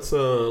 Well, let's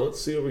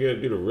see what we're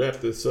gonna do to wrap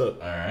this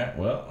up. All right.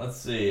 Well, let's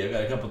see. I've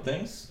got a couple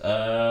things.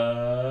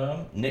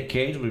 Nick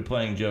Cage will be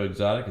playing Joe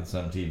Exotic in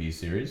some TV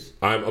series.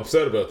 I'm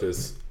upset about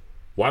this.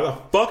 Why the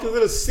fuck is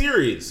it a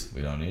series?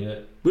 We don't need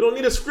it. We don't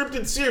need a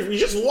scripted series. We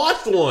just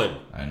watched one.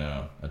 I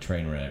know. A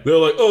train wreck. They're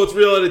like, oh, it's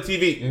reality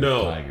TV.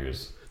 No.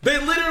 Tigers. They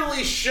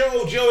literally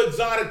show Joe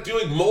Exotic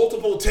doing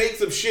multiple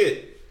takes of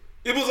shit.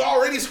 It was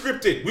already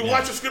scripted. We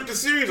watched a scripted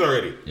series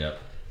already. Yep.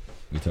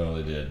 We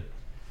totally did.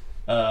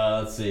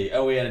 Let's see.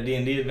 Oh, we had a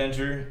D&D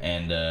adventure,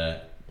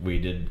 and we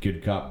did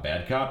Good Cop,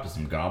 Bad Cop to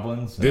some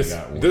goblins. And I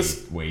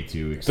got way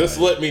too excited. This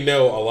let me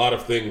know a lot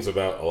of things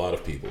about a lot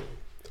of people.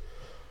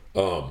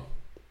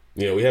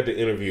 We had to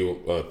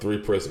interview 3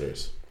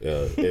 prisoners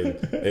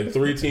and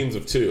 3 teams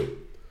of 2.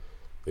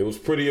 It was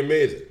pretty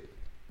amazing.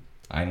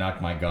 I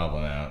knocked my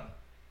goblin out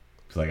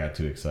because I got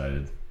too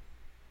excited.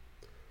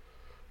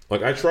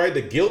 Like, I tried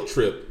to guilt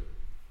trip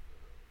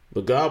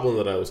the goblin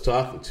that I was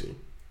talking to.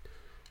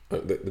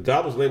 The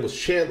goblin's name was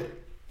Chandler.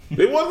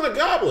 They wasn't a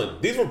goblin.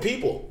 These were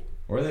people.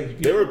 Were they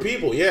people? They were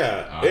people,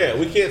 yeah. Oh,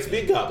 we can't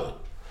speak goblin.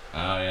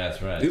 Oh, yeah,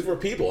 that's right. These were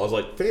people. I was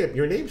like, fam,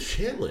 your name's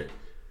Chandler.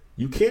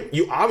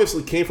 You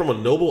obviously came from a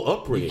noble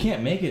upbringing. You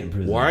can't make it in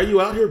prison. Why are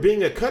you out here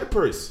being a cut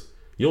purse?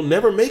 You'll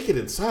never make it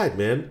inside,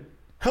 man.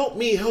 Help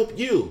me help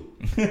you.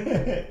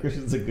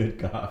 Christian's a good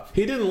cop.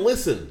 He didn't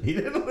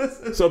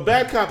listen. So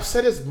Bad Cop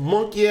set his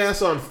monkey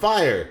ass on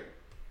fire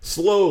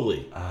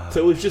slowly.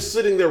 So he was just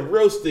sitting there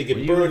roasting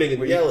and burning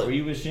and yelling. Were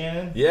you with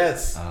Shannon?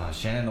 Yes.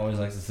 Shannon always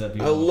likes to set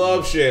people I on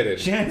love fire. Shannon.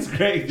 Shannon's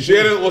great.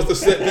 Shannon wants to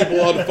set people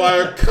on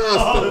fire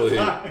constantly.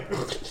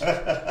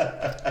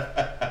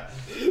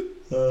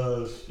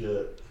 Oh,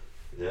 shit.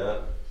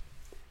 Yeah.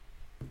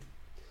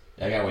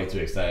 I got way too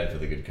excited for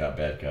the Good Cop,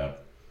 Bad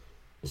Cop.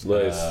 It's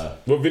nice.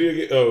 What video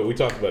game? Oh, we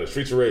talked about it.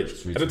 Streets of Rage.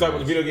 I didn't talk about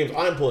the video games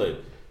I'm playing,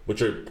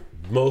 which are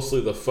mostly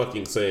the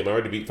fucking same. I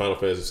already beat Final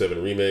Fantasy VII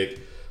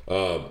Remake.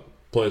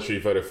 Playing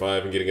Street Fighter V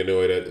and getting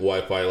annoyed at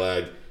Wi-Fi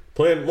lag.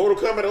 playing Mortal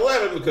Kombat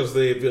 11 because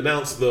they've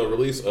announced the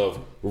release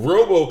of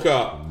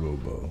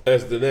RoboCop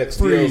as the next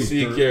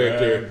DLC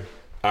character. Man.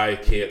 I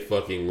can't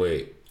fucking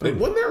wait. Like,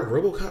 wasn't there a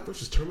RoboCop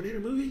versus Terminator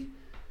movie?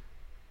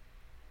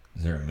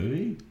 Is there a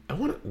movie?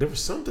 There was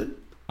something.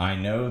 I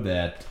know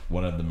that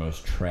one of the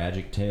most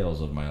tragic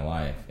tales of my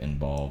life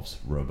involves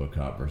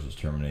RoboCop versus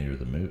Terminator,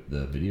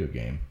 the video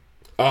game.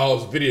 Oh,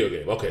 it's a video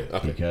game. Okay.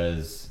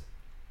 Because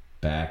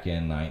back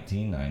in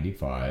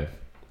 1995,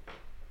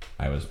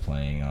 I was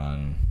playing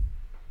on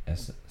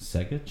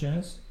Sega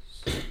Genesis?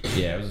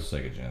 Yeah, it was a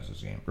Sega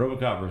Genesis game.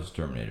 RoboCop versus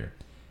Terminator.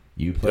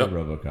 You play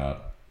RoboCop.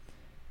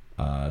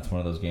 It's one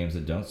of those games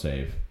that don't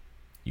save.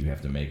 You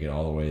have to make it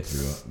all the way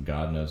through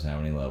God knows how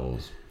many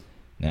levels.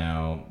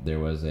 Now, there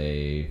was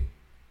a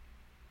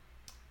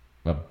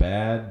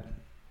bad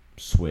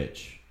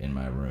switch in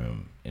my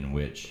room in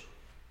which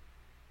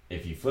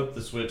if you flip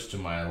the switch to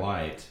my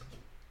light,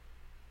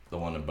 the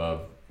one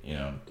above,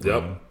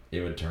 it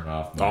would turn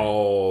off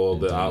all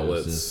the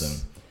outlets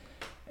system.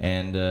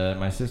 And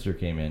my sister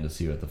came in to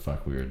see what the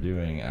fuck we were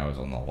doing. I was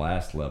on the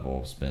last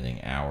level,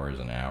 spending hours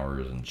and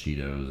hours and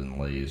Cheetos and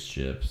Lay's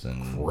chips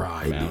and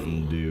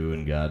Mountain Dew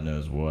and God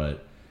knows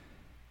what.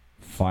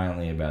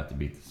 Finally about to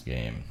beat this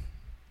game.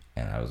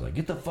 And I was like,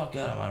 get the fuck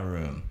out of my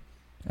room.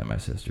 And my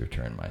sister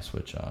turned my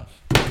switch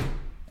off.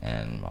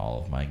 And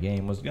all of my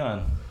game was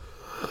gone.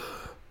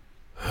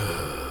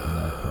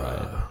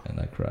 And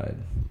I cried.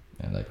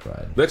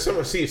 Next time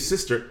I see your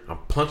sister, I'll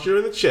punch her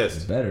in the chest.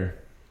 It's better.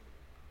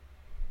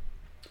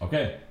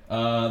 Okay.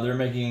 They're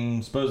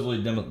making,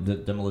 supposedly,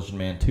 Demolition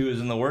Man 2 is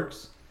in the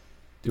works.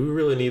 Do we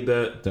really need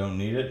that? Don't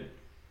need it.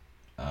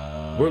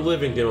 We're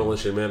living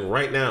Demolition Man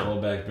right now.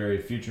 Hold back, Barry,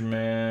 Future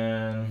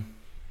Man.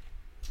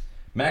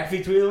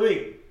 McAfee Tweet of the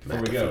Week.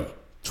 Before we go.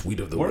 Tweet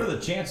of the What week. are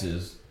the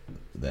chances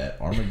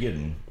that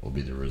Armageddon will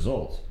be the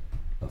result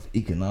of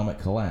economic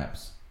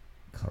collapse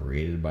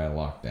created by a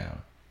lockdown?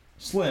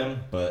 Slim,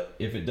 but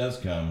if it does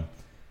come,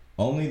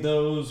 only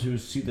those who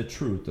see the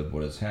truth of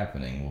what is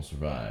happening will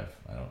survive.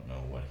 I don't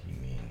know what he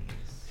means.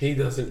 He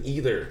doesn't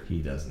either. He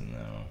doesn't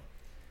know.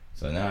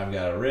 So now I've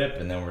got a rip,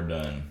 and then we're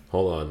done.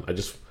 Hold on. I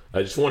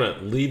just want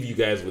to leave you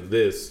guys with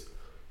this.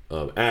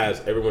 As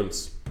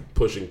everyone's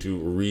pushing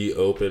to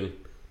reopen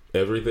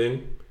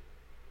everything,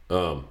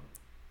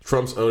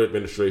 Trump's own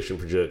administration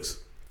projects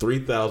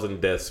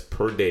 3,000 deaths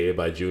per day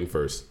by June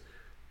 1st.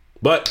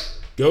 But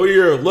go to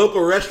your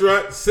local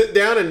restaurant, sit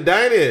down, and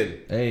dine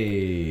in.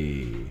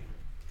 Hey.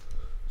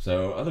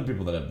 So other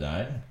people that have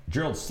died.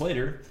 Gerald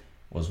Slater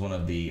was one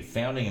of the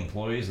founding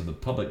employees of the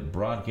Public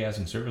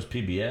Broadcasting Service,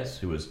 PBS,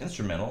 who was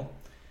instrumental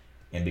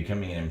in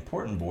becoming an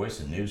important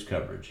voice in news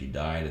coverage. He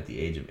died at the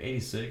age of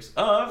 86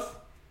 of...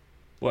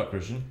 What,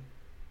 Christian?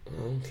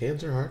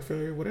 Cancer, heart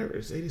failure, whatever.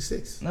 It's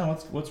 86. No,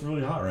 what's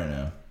really hot right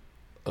now?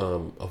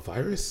 A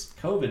virus?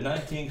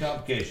 COVID-19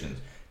 complications.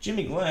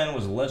 Jimmy Glenn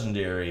was a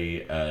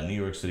legendary New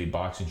York City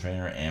boxing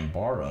trainer and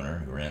bar owner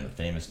who ran the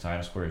famous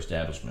Times Square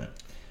establishment,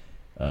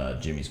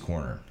 Jimmy's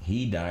Corner.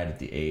 He died at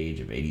the age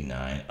of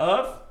 89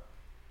 of...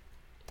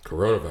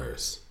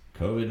 coronavirus.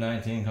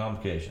 COVID-19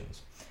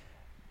 complications.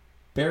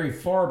 Barry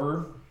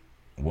Farber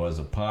was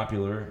a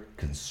popular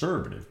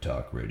conservative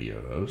talk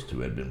radio host who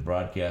had been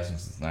broadcasting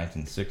since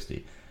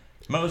 1960.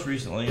 Most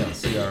recently on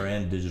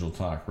CRN Digital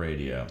Talk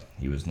Radio.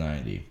 He was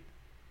 90.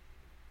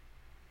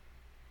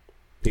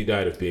 He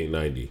died of being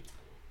 90.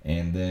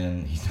 And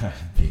then he died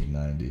of being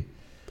 90.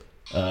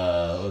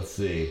 Let's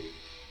see.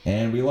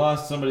 And we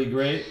lost somebody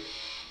great.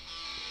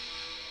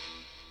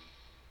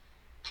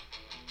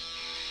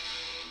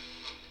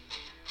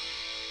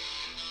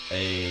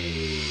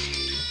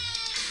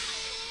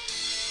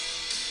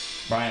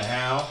 Brian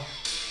Howe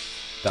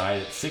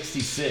died at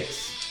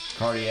 66,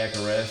 cardiac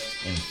arrest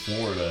in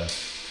Florida.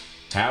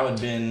 Howe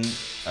had been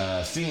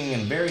singing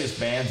in various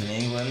bands in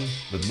England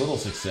with little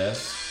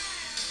success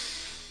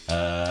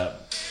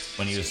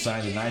when he was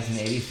signed in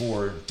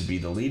 1984 to be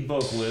the lead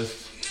vocalist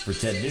for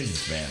Ted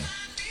Nugent's band.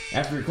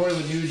 After recording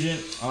with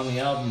Nugent on the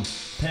album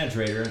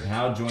Penetrator,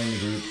 Howe joined the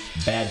group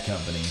Bad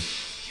Company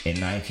in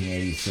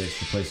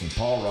 1986, replacing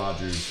Paul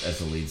Rogers as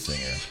the lead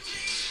singer.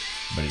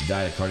 But he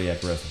died of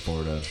cardiac arrest in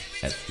Florida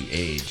at the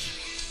age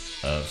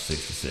of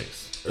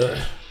 66. Ugh.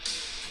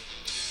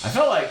 I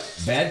felt like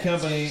Bad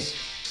Company,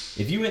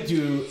 if you went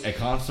to a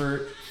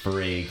concert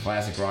for a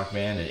classic rock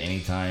band at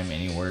any time,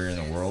 anywhere in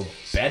the world,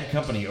 Bad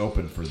Company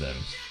opened for them.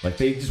 Like,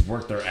 they just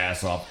worked their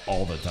ass off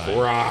all the time.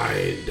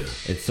 Grind.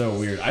 It's so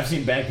weird. I've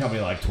seen Bad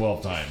Company like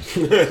 12 times.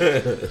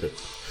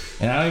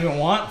 And I don't even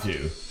want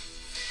to.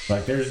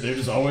 Like, they're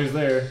just always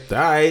there.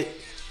 Right.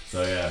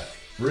 So, yeah.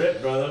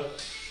 Rip, brother.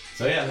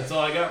 So, yeah, that's all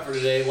I got for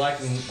today. Like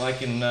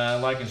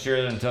and share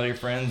it and tell your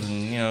friends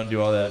and,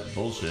 do all that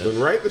bullshit. And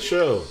write the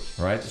show.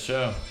 Write the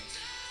show.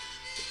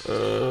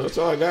 That's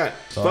all I got.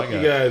 Fuck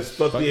you guys.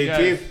 Fuck the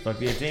 18th. Fuck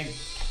the 18th.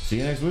 See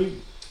you next week.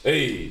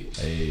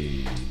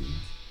 Hey.